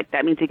because they're like,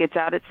 that means he gets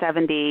out at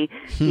 70.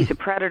 He's a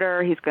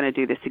predator. He's going to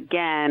do this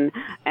again.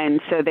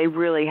 And so they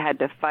really had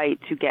to fight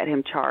to get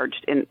him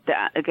charged and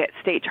get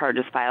state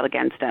charges filed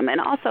against him. And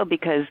also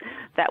because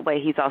that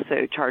way he's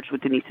also charged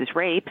with Denise's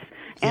rapes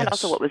and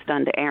also what was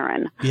done to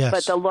Aaron. Yes.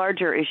 But the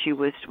larger issue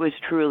was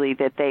truly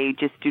that they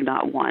just do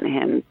not want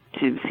him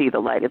to see the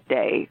light of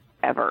day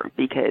ever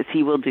because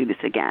he will do this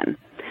again.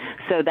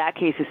 So that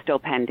case is still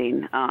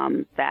pending.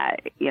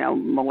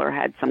 Mueller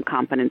had some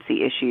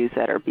competency issues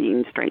that are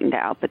being straightened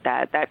out, but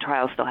that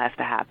trial still has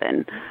to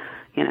happen.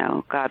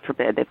 God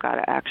forbid they've got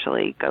to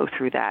actually go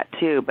through that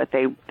too. But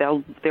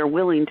they're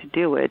willing to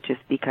do it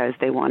just because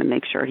they want to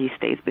make sure he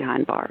stays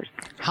behind bars.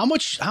 How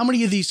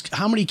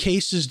many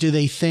cases do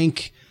they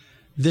think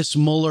this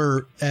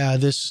Mueller,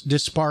 this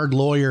disbarred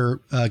lawyer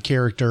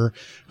character,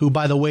 who,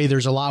 by the way,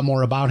 there's a lot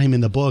more about him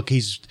in the book.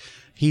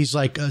 He's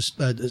like a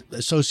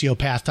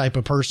sociopath type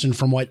of person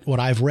from what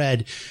I've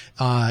read.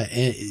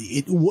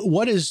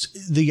 What is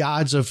the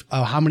odds of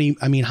how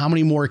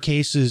many more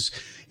cases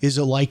is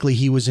it likely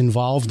he was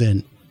involved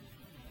in?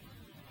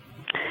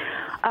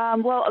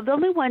 Well, the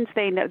only ones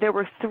they know, there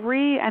were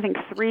three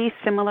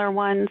similar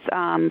ones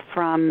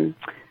from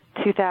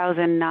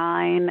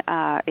 2009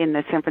 in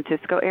the San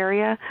Francisco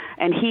area,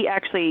 and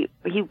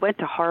he went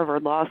to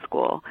Harvard Law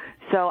School.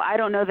 So I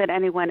don't know that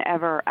anyone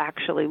ever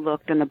actually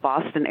looked in the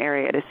Boston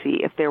area to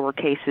see if there were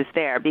cases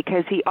there,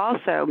 because he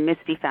also,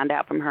 Misty found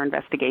out from her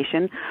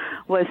investigation,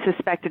 was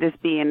suspected as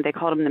being, they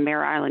called him the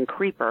Mare Island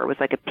Creeper. It was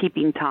like a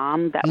peeping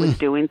Tom that was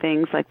doing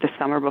things like the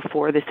summer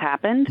before this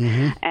happened.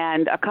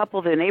 And a couple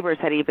of the neighbors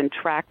had even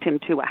tracked him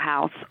to a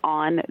house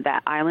on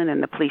that island,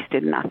 and the police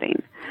did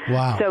nothing.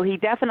 Wow. So he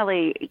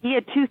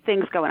had two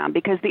things going on,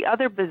 because the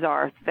other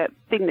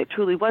thing that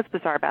truly was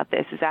bizarre about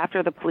this is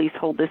after the police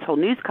hold this whole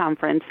news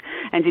conference,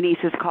 and Denise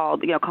is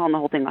called, calling the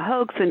whole thing a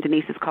hoax, and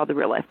Denise is called the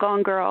real life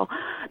Gone Girl.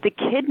 The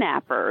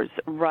kidnappers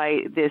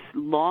write this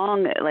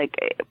long,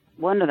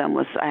 one of them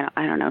was,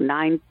 I don't know,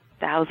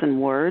 9,000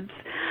 words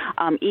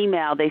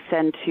email they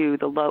send to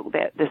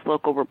this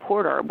local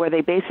reporter, where they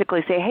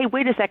basically say, hey,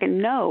 wait a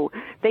second, no,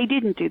 they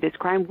didn't do this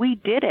crime, we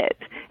did it.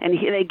 And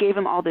they gave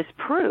him all this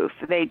proof.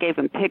 They gave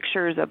him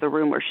pictures of the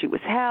room where she was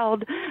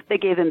held. They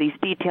gave him these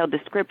detailed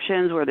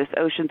descriptions where this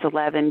Ocean's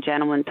 11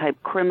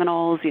 gentleman-type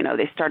criminals,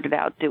 they started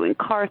out doing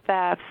car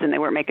thefts, and they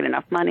weren't making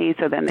enough money,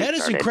 so then they That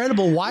is started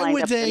incredible. Why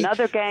would they?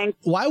 Another gang.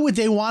 Why would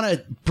they want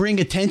to bring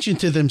attention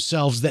to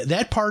themselves?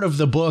 That part of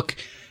the book,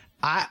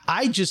 I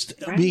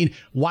mean,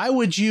 why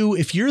would you,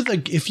 if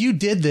you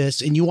did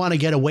this and you want to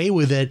get away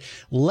with it,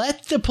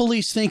 let the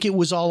police think it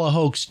was all a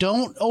hoax.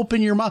 Don't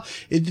open your mouth.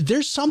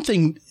 There's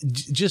something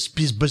just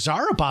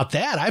bizarre about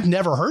that. I've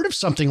never heard of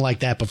something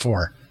like that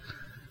before.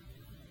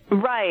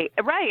 Right.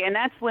 And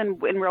that's when,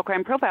 in Real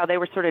Crime Profile, they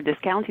were sort of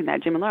discounting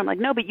that, Jim and Laura. I'm like,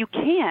 no, but you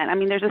can. I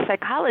mean, there's a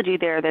psychology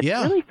there that's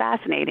really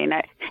fascinating.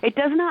 It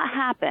does not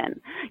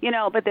happen,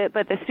 but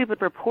the stupid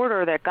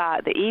reporter that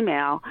got the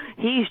email,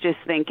 he's just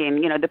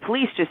thinking, the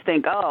police just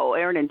think, oh,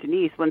 Aaron and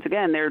Denise, once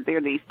again, they're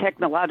these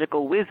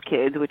technological whiz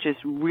kids, which is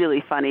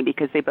really funny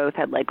because they both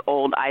had like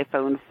old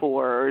iPhone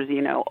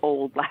 4s,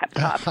 old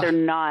laptops. They're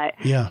not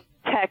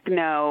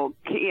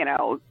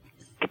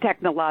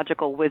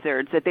technological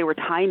wizards, that they were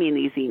timing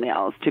these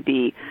emails to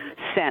be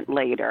sent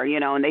later,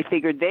 and they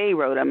figured they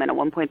wrote them. And at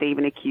one point they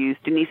even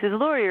accused Denise's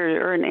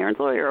lawyer or Aaron's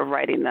lawyer of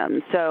writing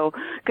them. So,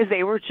 because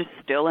they were just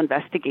still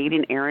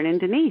investigating Aaron and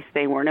Denise.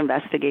 They weren't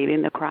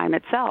investigating the crime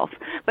itself.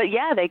 But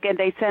yeah, they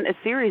sent a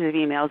series of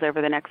emails over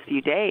the next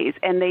few days,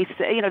 and they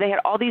said, they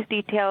had all these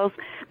details.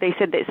 They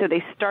said so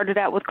they started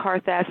out with car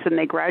thefts, and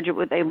they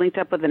linked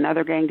up with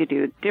another gang to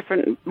do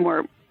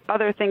more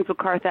other things with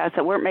car thefts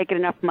that weren't making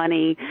enough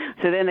money.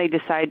 So then they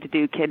decided to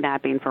do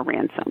kidnapping for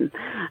ransom,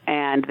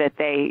 and that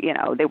they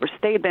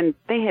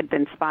had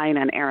been spying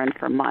on Aaron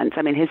for months.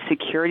 I mean, his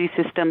security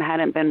system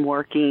hadn't been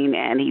working,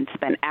 and he'd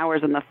spent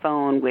hours on the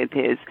phone with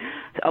his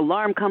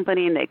alarm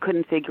company, and they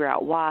couldn't figure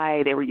out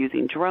why. They were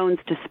using drones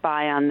to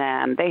spy on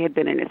them. They had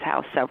been in his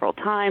house several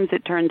times,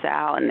 it turns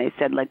out, and they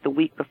said like the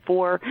week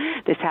before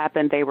this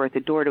happened, they were at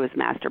the door to his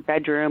master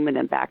bedroom and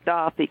then backed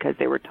off because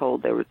they were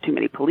told there were too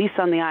many police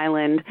on the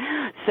island.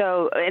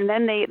 So, and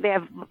then they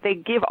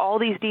give all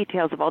these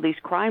details of all these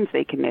crimes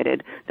they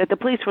committed that the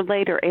police were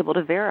later able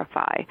to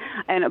verify.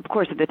 And of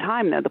course, at the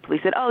time, though, the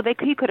police said, "Oh,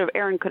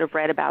 Aaron could have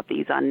read about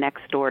these on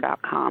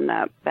Nextdoor.com,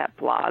 that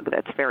blog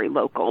that's very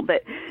local."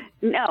 But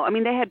no, I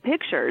mean, they had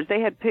pictures. They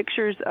had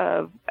pictures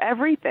of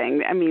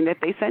everything. I mean,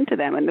 that they sent to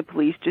them, and the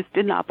police just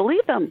did not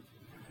believe them.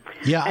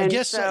 Yeah, I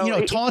guess,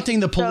 taunting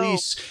the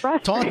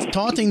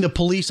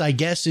police, I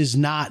guess, is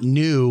not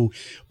new,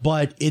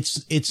 but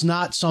it's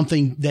not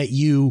something that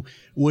you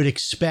would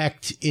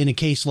expect in a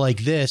case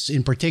like this,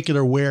 in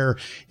particular, where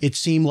it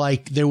seemed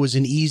like there was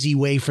an easy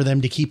way for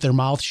them to keep their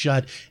mouth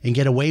shut and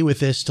get away with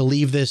this, to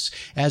leave this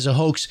as a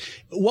hoax.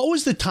 What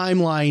was the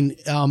timeline?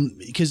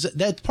 Because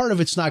that part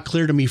of it's not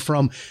clear to me,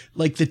 from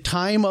like the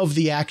time of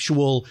the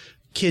actual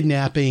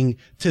kidnapping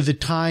to the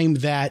time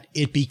that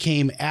it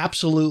became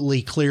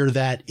absolutely clear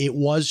that it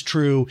was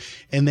true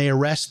and they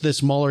arrest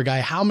this Mueller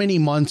guy. How many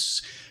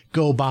months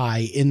go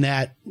by in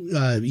that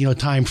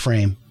time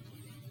frame?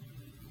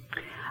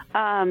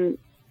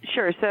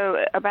 Sure. So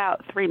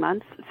about 3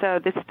 months. So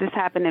this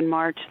happened in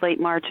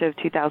late March of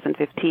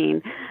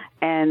 2015.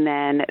 And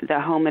then the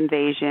home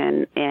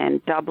invasion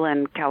in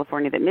Dublin,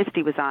 California, that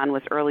Misty was on,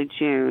 was early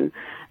June.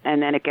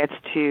 And then it gets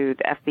to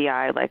the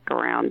FBI like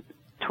around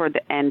toward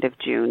the end of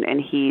June, and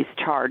he's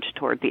charged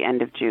toward the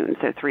end of June,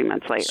 so 3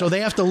 months later. So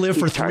they have to live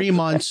for 3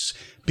 months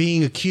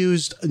being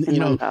accused,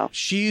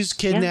 she's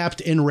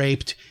kidnapped and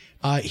raped.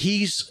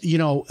 He's,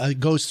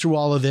 goes through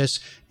all of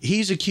this.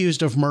 He's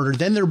accused of murder.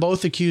 Then they're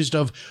both accused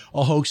of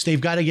a hoax.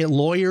 They've got to get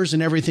lawyers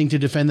and everything to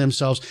defend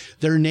themselves.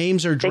 Their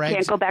names are dragged. They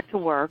can't go back to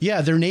work. Yeah,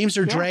 their names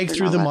are dragged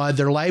through the mud.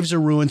 Their lives are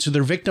ruined. So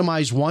they're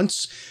victimized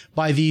once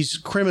by these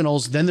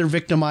criminals. Then they're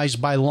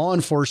victimized by law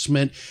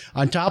enforcement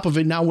on top of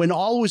it. Now, when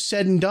all was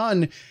said and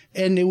done,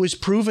 and it was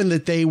proven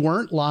that they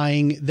weren't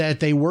lying, that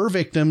they were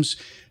victims,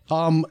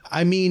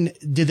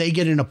 did they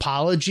get an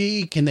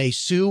apology? Can they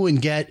sue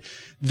and get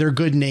their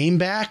good name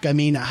back? I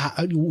mean,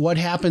 what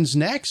happens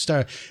next?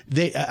 I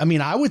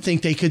would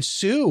think they could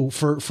sue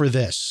for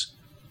this.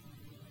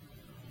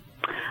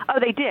 Oh,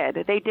 they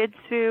did. They did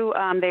sue.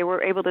 They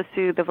were able to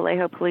sue the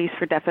Vallejo police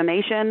for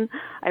defamation.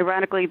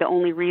 Ironically, the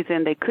only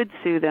reason they could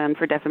sue them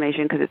for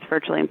defamation, because it's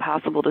virtually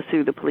impossible to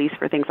sue the police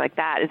for things like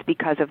that, is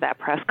because of that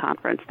press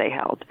conference they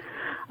held.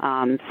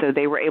 So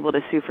they were able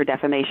to sue for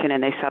defamation,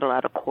 and they settled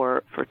out of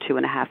court for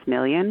 $2.5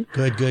 million.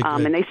 Good.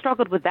 And they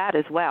struggled with that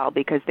as well,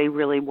 because they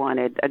really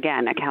wanted,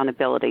 again,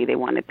 accountability. They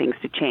wanted things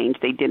to change.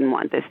 They didn't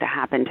want this to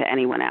happen to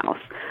anyone else.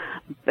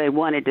 They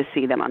wanted to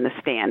see them on the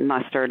stand,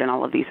 Mustard and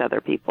all of these other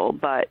people.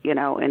 But, in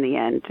the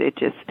end, it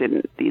just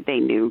didn't. They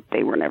knew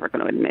they were never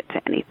going to admit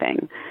to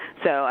anything.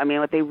 So,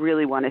 what they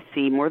really want to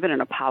see, more than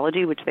an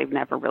apology, which they've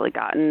never really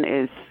gotten,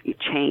 is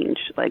change.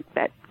 Like,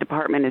 that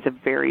department is a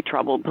very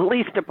troubled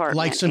police department.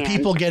 Like some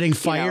people getting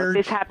fired?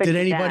 This happened Did to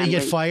anybody them.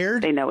 get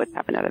fired? They know it's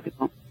happened to other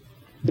people.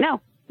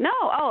 No, No.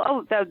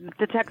 Oh, the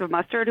Detective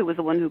Mustard, who was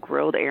the one who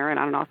grilled Aaron,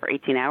 I don't know, for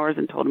 18 hours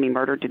and told him he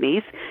murdered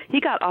Denise, he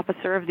got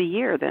Officer of the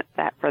Year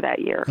for that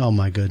year. Oh,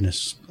 my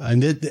goodness.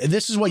 And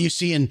this is what you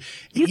see in...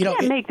 You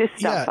can't make this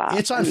stuff up.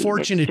 It's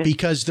unfortunate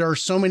because there are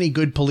so many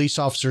good police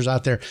officers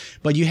out there,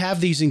 but you have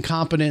these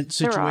incompetent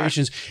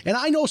situations. And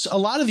I know a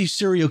lot of these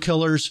serial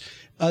killers...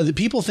 the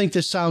people think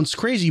this sounds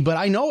crazy, but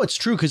I know it's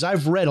true because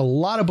I've read a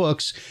lot of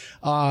books.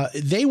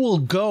 They will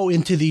go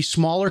into these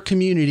smaller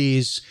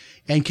communities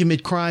and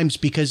commit crimes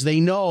because they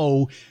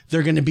know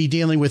they're going to be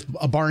dealing with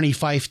a Barney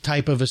Fife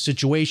type of a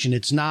situation.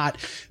 It's not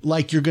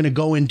like you're going to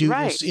go and do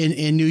this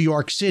in New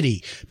York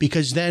City,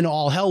 because then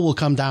all hell will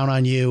come down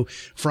on you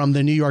from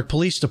the New York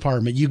Police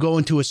Department. You go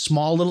into a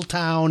small little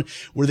town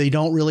where they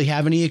don't really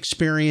have any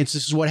experience.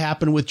 This is what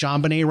happened with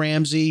John Benet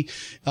Ramsey.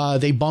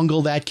 They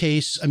bungled that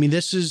case. I mean,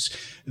 this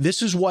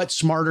is what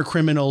smarter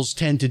criminals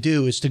tend to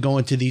do, is to go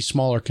into these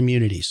smaller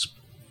communities.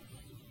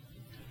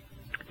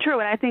 True.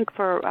 And I think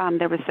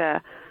there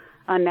was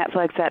on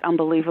Netflix, that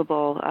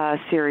Unbelievable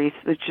series,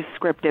 was just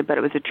scripted, but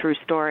it was a true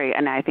story.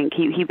 And I think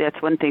he that's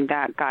one thing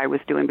that guy was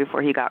doing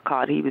before he got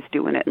caught. He was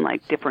doing it in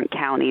like different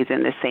counties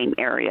in the same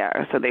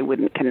area, so they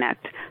wouldn't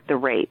connect the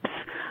rapes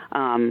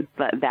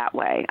but that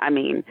way. I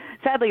mean,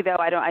 sadly though,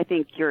 I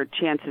think your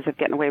chances of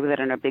getting away with it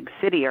in a big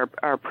city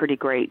are pretty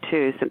great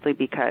too, simply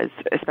because,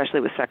 especially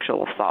with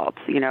sexual assaults,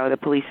 the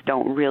police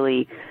don't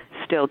really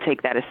still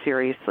take that as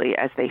seriously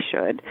as they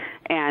should.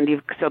 And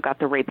you've still got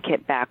the rape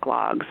kit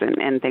backlogs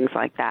and things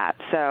like that.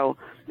 So,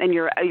 and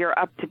you're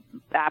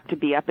apt to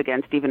be up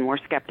against even more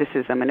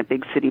skepticism in a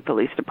big city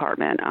police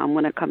department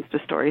when it comes to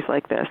stories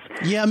like this.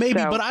 Yeah, maybe,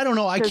 but I don't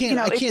know. I can't.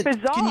 It's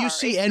bizarre. Can you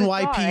see it's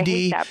NYPD? I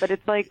hate that, but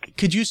it's like.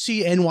 Could you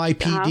see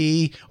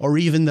NYPD or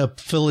even the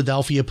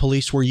Philadelphia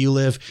police where you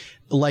live,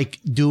 like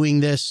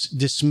doing this,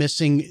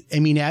 dismissing? I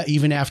mean,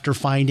 even after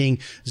finding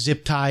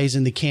zip ties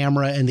and the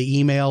camera and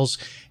the emails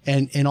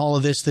and all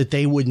of this, that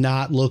they would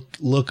not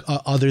look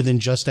other than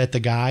just at the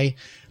guy.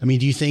 I mean,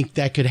 do you think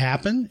that could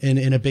happen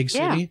in a big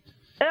city?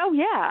 Oh,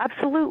 yeah,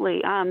 absolutely.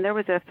 There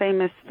was a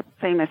famous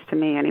to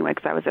me anyway,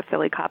 because I was a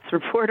Philly cops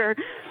reporter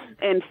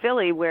in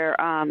Philly, where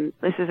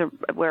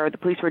where the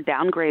police were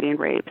downgrading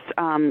rapes.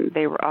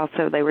 They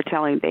were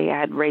telling they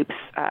had rapes.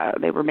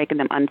 They were making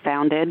them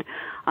unfounded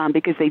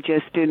because they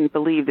just didn't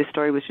believe the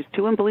story was just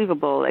too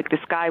unbelievable. Like, this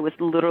guy was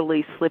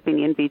literally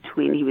slipping in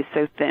between. He was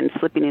so thin,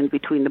 slipping in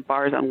between the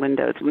bars on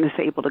windows and was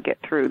able to get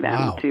through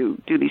them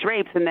to do these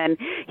rapes. And then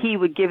he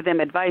would give them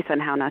advice on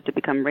how not to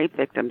become rape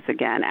victims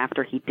again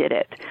after he did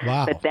it.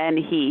 Wow. But then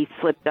he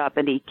slipped up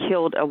and he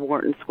killed a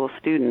Wharton School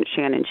student,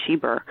 Shannon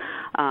Schieber,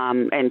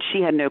 and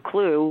she had no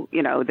clue,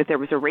 that there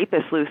was a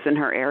rapist loose in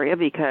her area,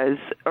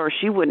 or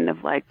she wouldn't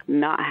have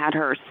not had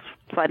her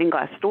sliding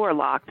glass door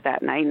locked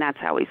that night, and that's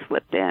how he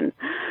slipped in.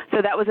 So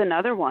that was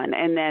another one.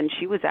 And then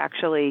she was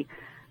actually,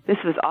 this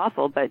was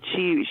awful, but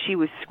she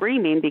was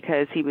screaming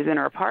because he was in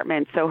her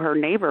apartment. So her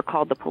neighbor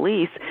called the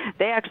police.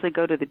 They actually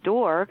go to the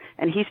door,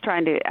 and he's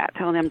trying to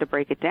tell them to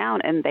break it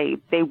down, and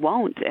they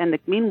won't. And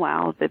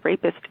meanwhile, the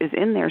rapist is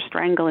in there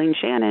strangling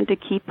Shannon to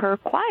keep her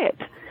quiet.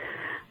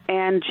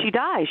 And she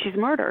dies. She's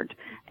murdered.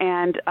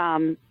 And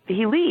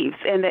he leaves.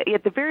 And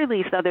at the very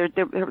least,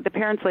 the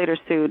parents later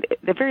sued.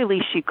 At the very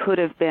least, she could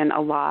have been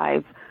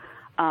alive.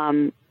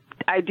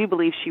 I do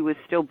believe she was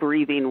still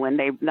breathing when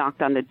they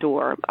knocked on the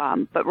door.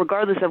 But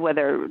regardless of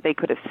whether they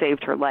could have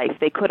saved her life,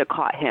 they could have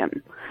caught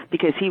him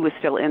because he was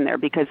still in there.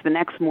 Because the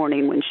next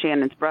morning when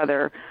Shannon's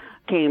brother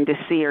came to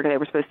see her, they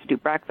were supposed to do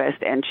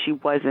breakfast, and she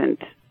wasn't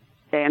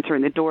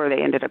answering the door.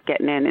 They ended up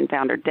getting in and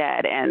found her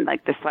dead. And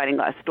the sliding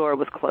glass door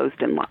was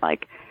closed, and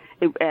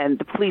and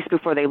the police,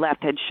 before they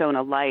left, had shown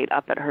a light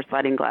up at her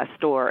sliding glass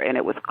door, and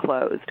it was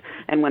closed.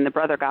 And when the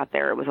brother got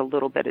there, it was a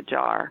little bit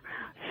ajar.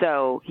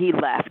 So he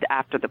left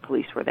after the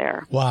police were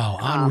there. Wow,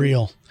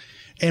 unreal.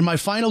 And my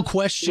final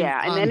question. Yeah,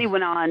 and then he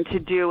went on to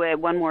do it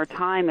one more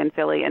time in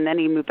Philly, and then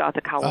he moved out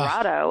to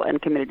Colorado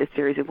and committed a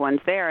series of ones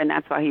there, and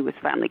that's why he was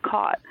finally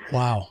caught.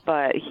 Wow.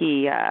 But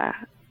it's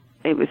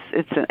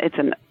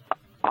an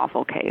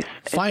awful case.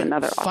 It's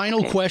another awful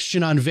final case.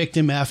 question on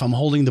Victim F. I'm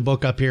holding the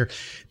book up here.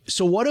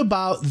 So what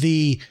about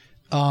the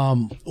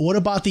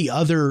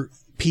other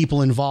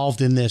people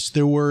involved in this?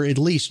 There were at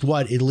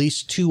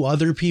least 2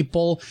 other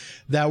people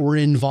that were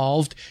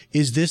involved.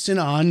 Is this an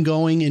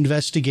ongoing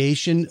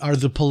investigation? Are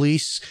the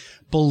police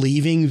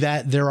believing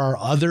that there are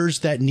others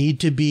that need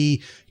to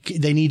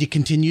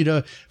continue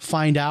to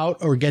find out,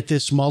 or get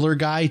this Mueller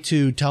guy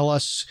to tell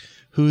us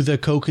who the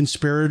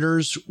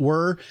co-conspirators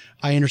were?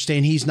 I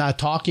understand he's not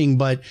talking,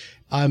 but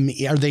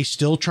are they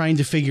still trying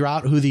to figure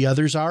out who the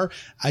others are?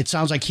 It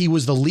sounds like he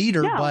was the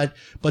leader,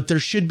 but there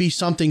should be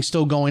something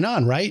still going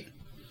on, right?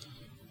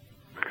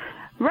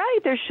 Right,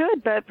 there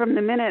should, but from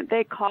the minute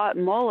they caught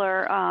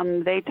Mueller,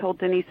 they told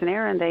Denise and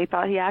Aaron they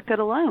thought he acted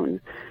alone.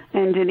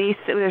 And Denise,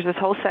 there's this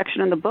whole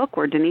section in the book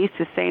where Denise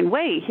is saying,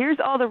 wait, here's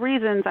all the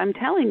reasons I'm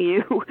telling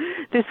you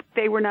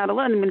they were not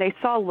alone. I mean, they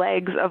saw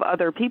legs of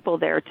other people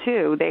there,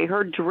 too. They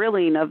heard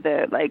drilling of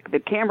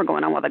the camera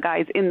going on while the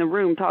guy's in the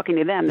room talking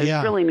to them.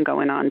 There's drilling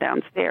going on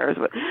downstairs.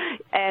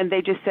 And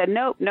they just said,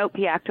 nope,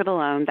 he acted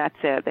alone. That's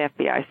it. The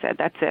FBI said,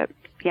 that's it.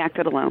 He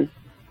acted alone.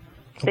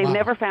 They've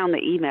never found the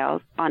emails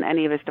on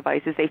any of his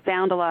devices. They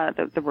found a lot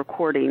of the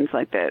recordings,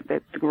 like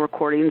the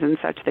recordings and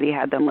such that he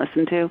had them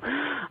listen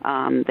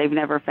to. They've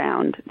never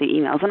found the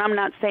emails. And I'm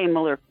not saying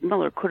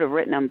Mueller could have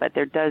written them, but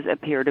there does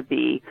appear to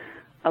be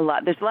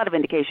there's a lot of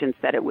indications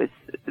that it was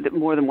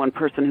more than one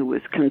person who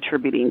was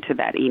contributing to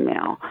that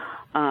email.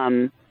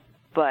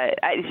 But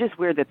it's just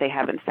weird that they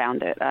haven't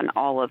found it on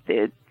all of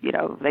they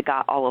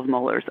got all of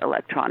Mueller's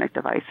electronic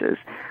devices.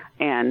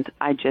 And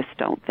I just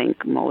don't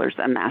think Mueller's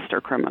a master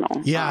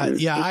criminal.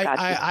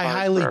 I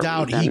highly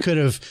doubt he could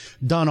have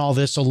done all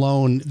this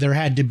alone. There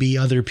had to be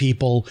other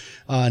people,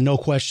 no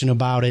question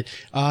about it.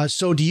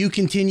 So do you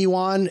continue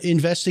on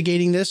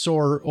investigating this,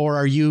 or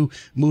are you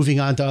moving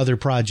on to other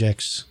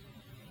projects?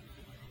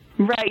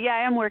 Right. Yeah,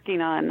 I am working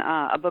on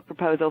a book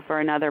proposal for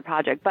another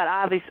project. But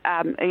obviously,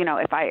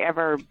 if I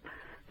ever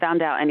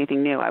found out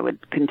anything new, I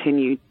would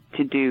continue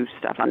to do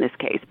stuff on this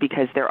case,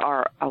 because there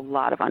are a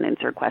lot of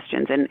unanswered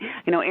questions. And,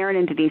 Aaron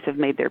and Denise have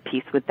made their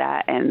peace with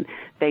that, and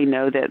they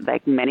know that,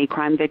 like, many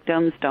crime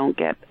victims don't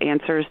get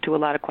answers to a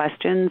lot of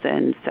questions,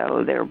 and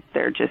so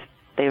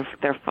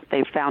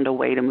they've found a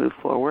way to move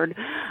forward.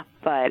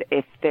 But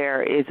if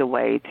there is a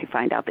way to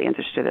find out the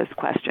answers to those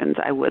questions,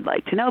 I would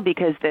like to know,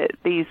 because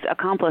these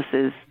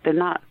accomplices, they're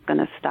not going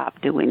to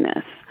stop doing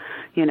this.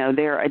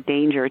 They're a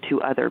danger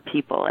to other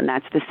people, and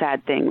that's the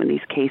sad thing when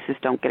these cases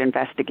don't get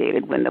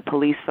investigated, when the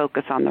police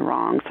focus on the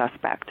wrong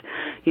suspect.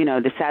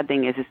 The sad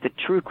thing is the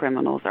true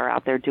criminals are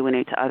out there doing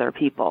it to other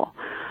people.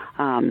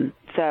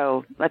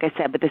 So, like I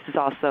said, but this is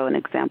also an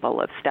example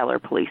of stellar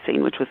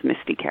policing, which was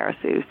Misty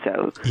Karasu.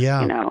 So,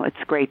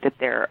 it's great that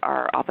there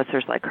are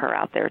officers like her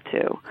out there,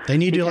 too. They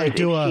need to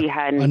do a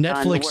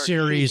Netflix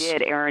series.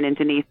 Aaron and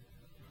Denise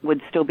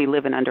would still be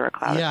living under a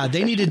cloud. Yeah,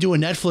 they need to do a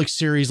Netflix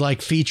series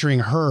featuring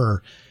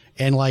her,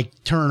 and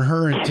turn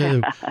her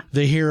into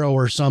the hero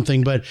or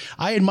something. But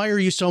I admire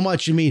you so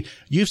much. I mean,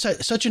 you've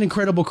had such an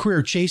incredible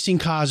career chasing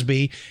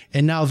Cosby,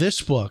 and now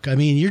this book. I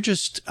mean, you're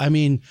just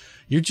amazing.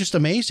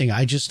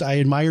 I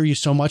admire you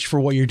so much for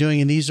what you're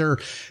doing. And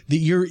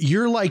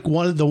you're like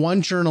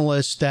one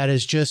journalist that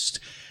is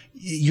just,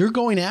 you're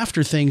going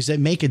after things that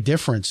make a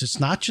difference. It's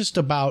not just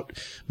about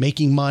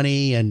making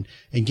money and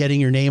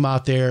getting your name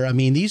out there. I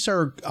mean, you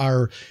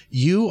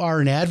are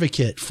an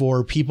advocate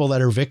for people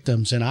that are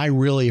victims, and I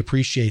really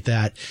appreciate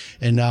that,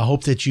 and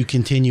hope that you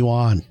continue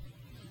on.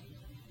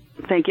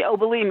 Thank you. Oh,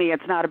 believe me,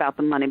 it's not about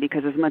the money,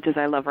 because as much as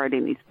I love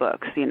writing these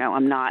books,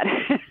 I'm not,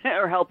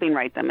 or helping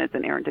write them, as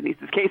in Aaron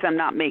Denise's case, I'm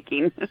not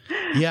making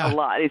a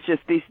lot. It's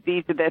just these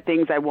are the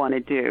things I want to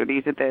do.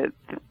 These are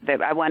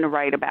that I want to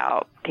write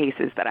about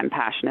cases that I'm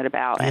passionate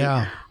about.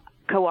 And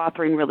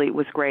co-authoring really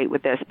was great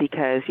with this,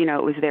 because,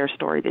 it was their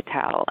story to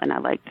tell, and I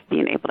liked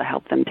being able to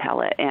help them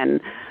tell it.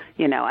 And,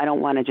 I don't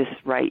want to just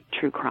write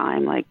true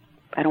crime. I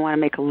don't want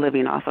to make a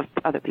living off of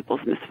other people's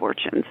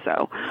misfortunes.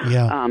 So,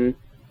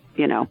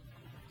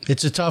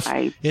 it's a tough.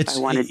 I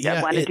want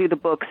to do the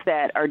books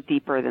that are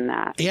deeper than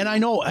that. And I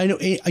know.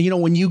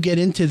 When you get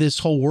into this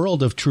whole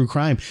world of true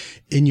crime,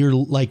 and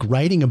you're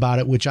writing about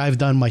it, which I've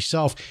done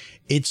myself,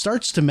 it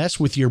starts to mess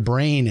with your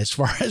brain as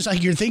far as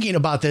you're thinking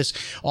about this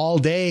all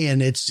day,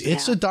 and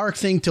it's a dark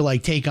thing to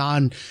take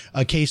on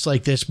a case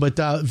like this. But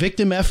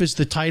Victim F is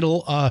the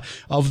title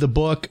of the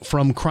book,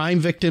 From Crime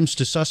Victims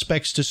to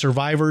Suspects to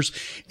Survivors,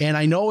 and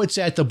I know it's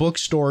at the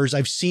bookstores.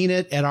 I've seen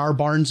it at our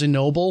Barnes and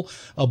Noble,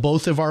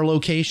 both of our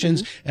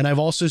locations, and I've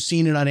also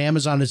seen it on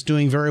Amazon. It's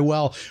doing very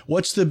well.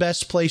 What's the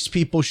best place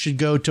people should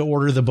go to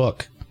order the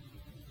book?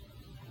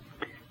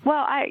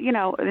 Well,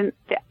 the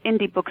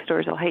indie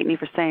bookstores will hate me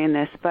for saying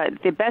this,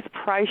 but the best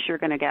price you're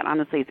going to get,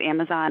 honestly, is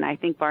Amazon. I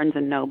think Barnes &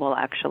 Noble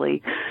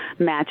actually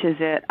matches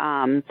it.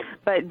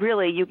 But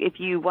really,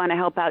 if you want to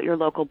help out your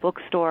local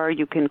bookstore,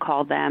 you can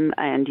call them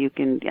and you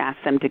can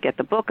ask them to get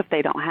the book if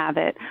they don't have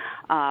it.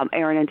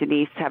 Aaron and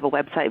Denise have a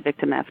website,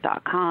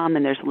 victimf.com,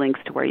 and there's links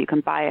to where you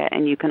can buy it.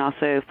 And you can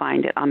also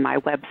find it on my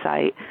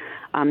website,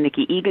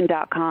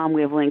 NikkiEgan.com.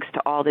 We have links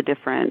to all the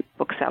different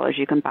booksellers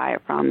you can buy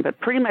it from, but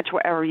pretty much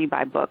wherever you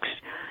buy books,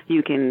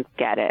 you can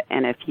get it.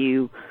 And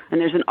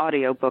there's an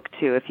audio book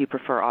too, if you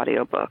prefer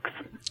audiobooks.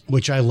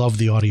 Which I love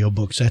the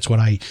audiobooks. That's what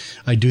I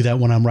do that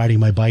when I'm riding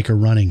my bike or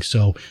running.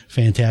 So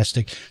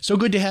fantastic. So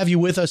good to have you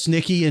with us,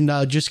 Nikki, and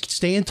just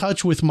stay in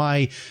touch with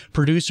my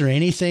producer.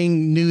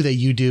 Anything new that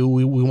you do,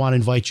 we want to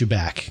invite you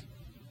back.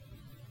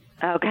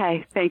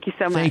 Okay. Thank you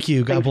so much. Thank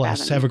you. God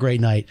bless. Have a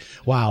great night.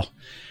 Wow.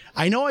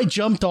 I know I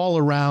jumped all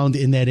around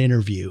in that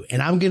interview,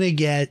 and I'm going to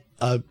get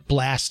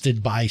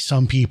blasted by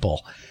some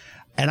people,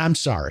 and I'm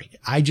sorry.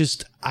 I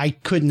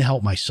couldn't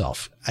help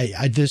myself.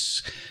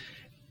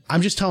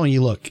 I'm just telling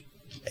you, look,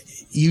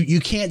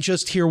 you can't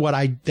just hear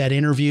that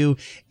interview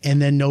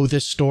and then know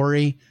this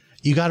story.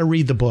 You got to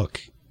read the book,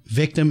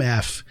 Victim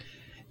F.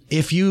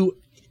 if you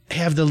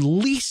have the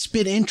least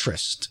bit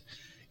interest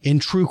in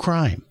true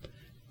crime,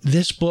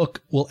 this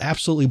book will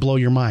absolutely blow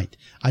your mind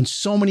on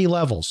so many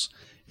levels.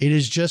 It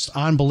is just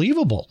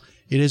unbelievable.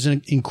 It is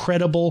an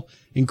incredible,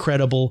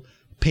 incredible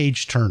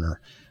page turner.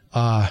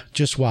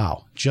 Just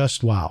wow.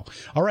 Just wow.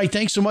 All right.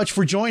 Thanks so much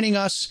for joining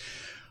us.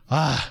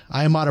 I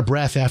am out of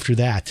breath after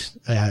that.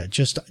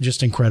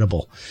 Just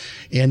incredible.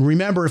 And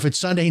remember, if it's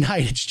Sunday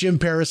night, it's Jim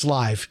Paris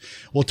Live.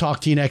 We'll talk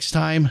to you next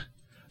time.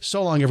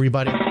 So long,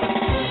 everybody.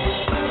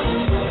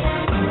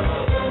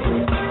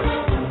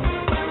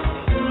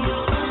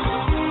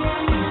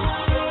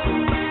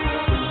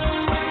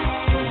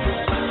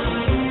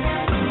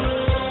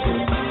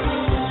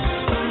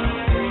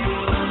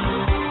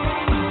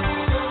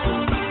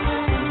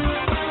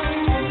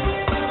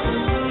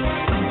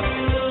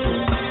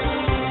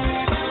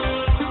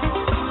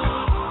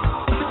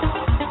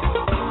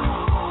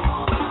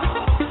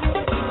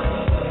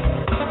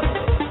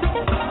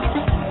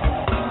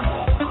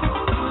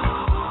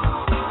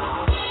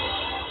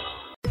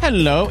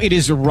 Hello, it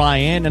is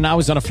Ryan, and I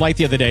was on a flight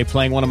the other day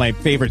playing one of my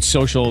favorite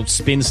social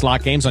spin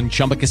slot games on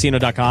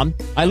ChumbaCasino.com.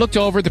 I looked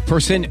over at the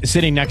person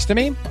sitting next to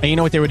me, and you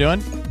know what they were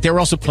doing? They were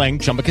also playing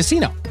Chumba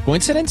Casino.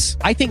 Coincidence?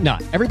 I think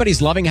not.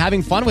 Everybody's loving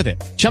having fun with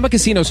it. Chumba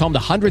Casino is home to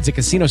hundreds of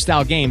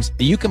casino-style games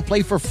that you can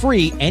play for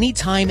free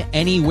anytime,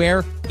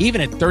 anywhere,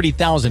 even at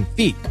 30,000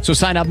 feet. So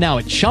sign up now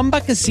at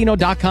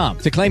ChumbaCasino.com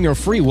to claim your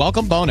free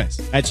welcome bonus.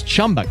 That's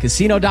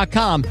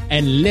ChumbaCasino.com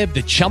and live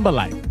the Chumba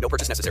life. No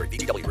purchase necessary.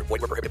 VGW. Void where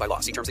prohibited by law.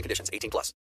 See terms and conditions. 18+.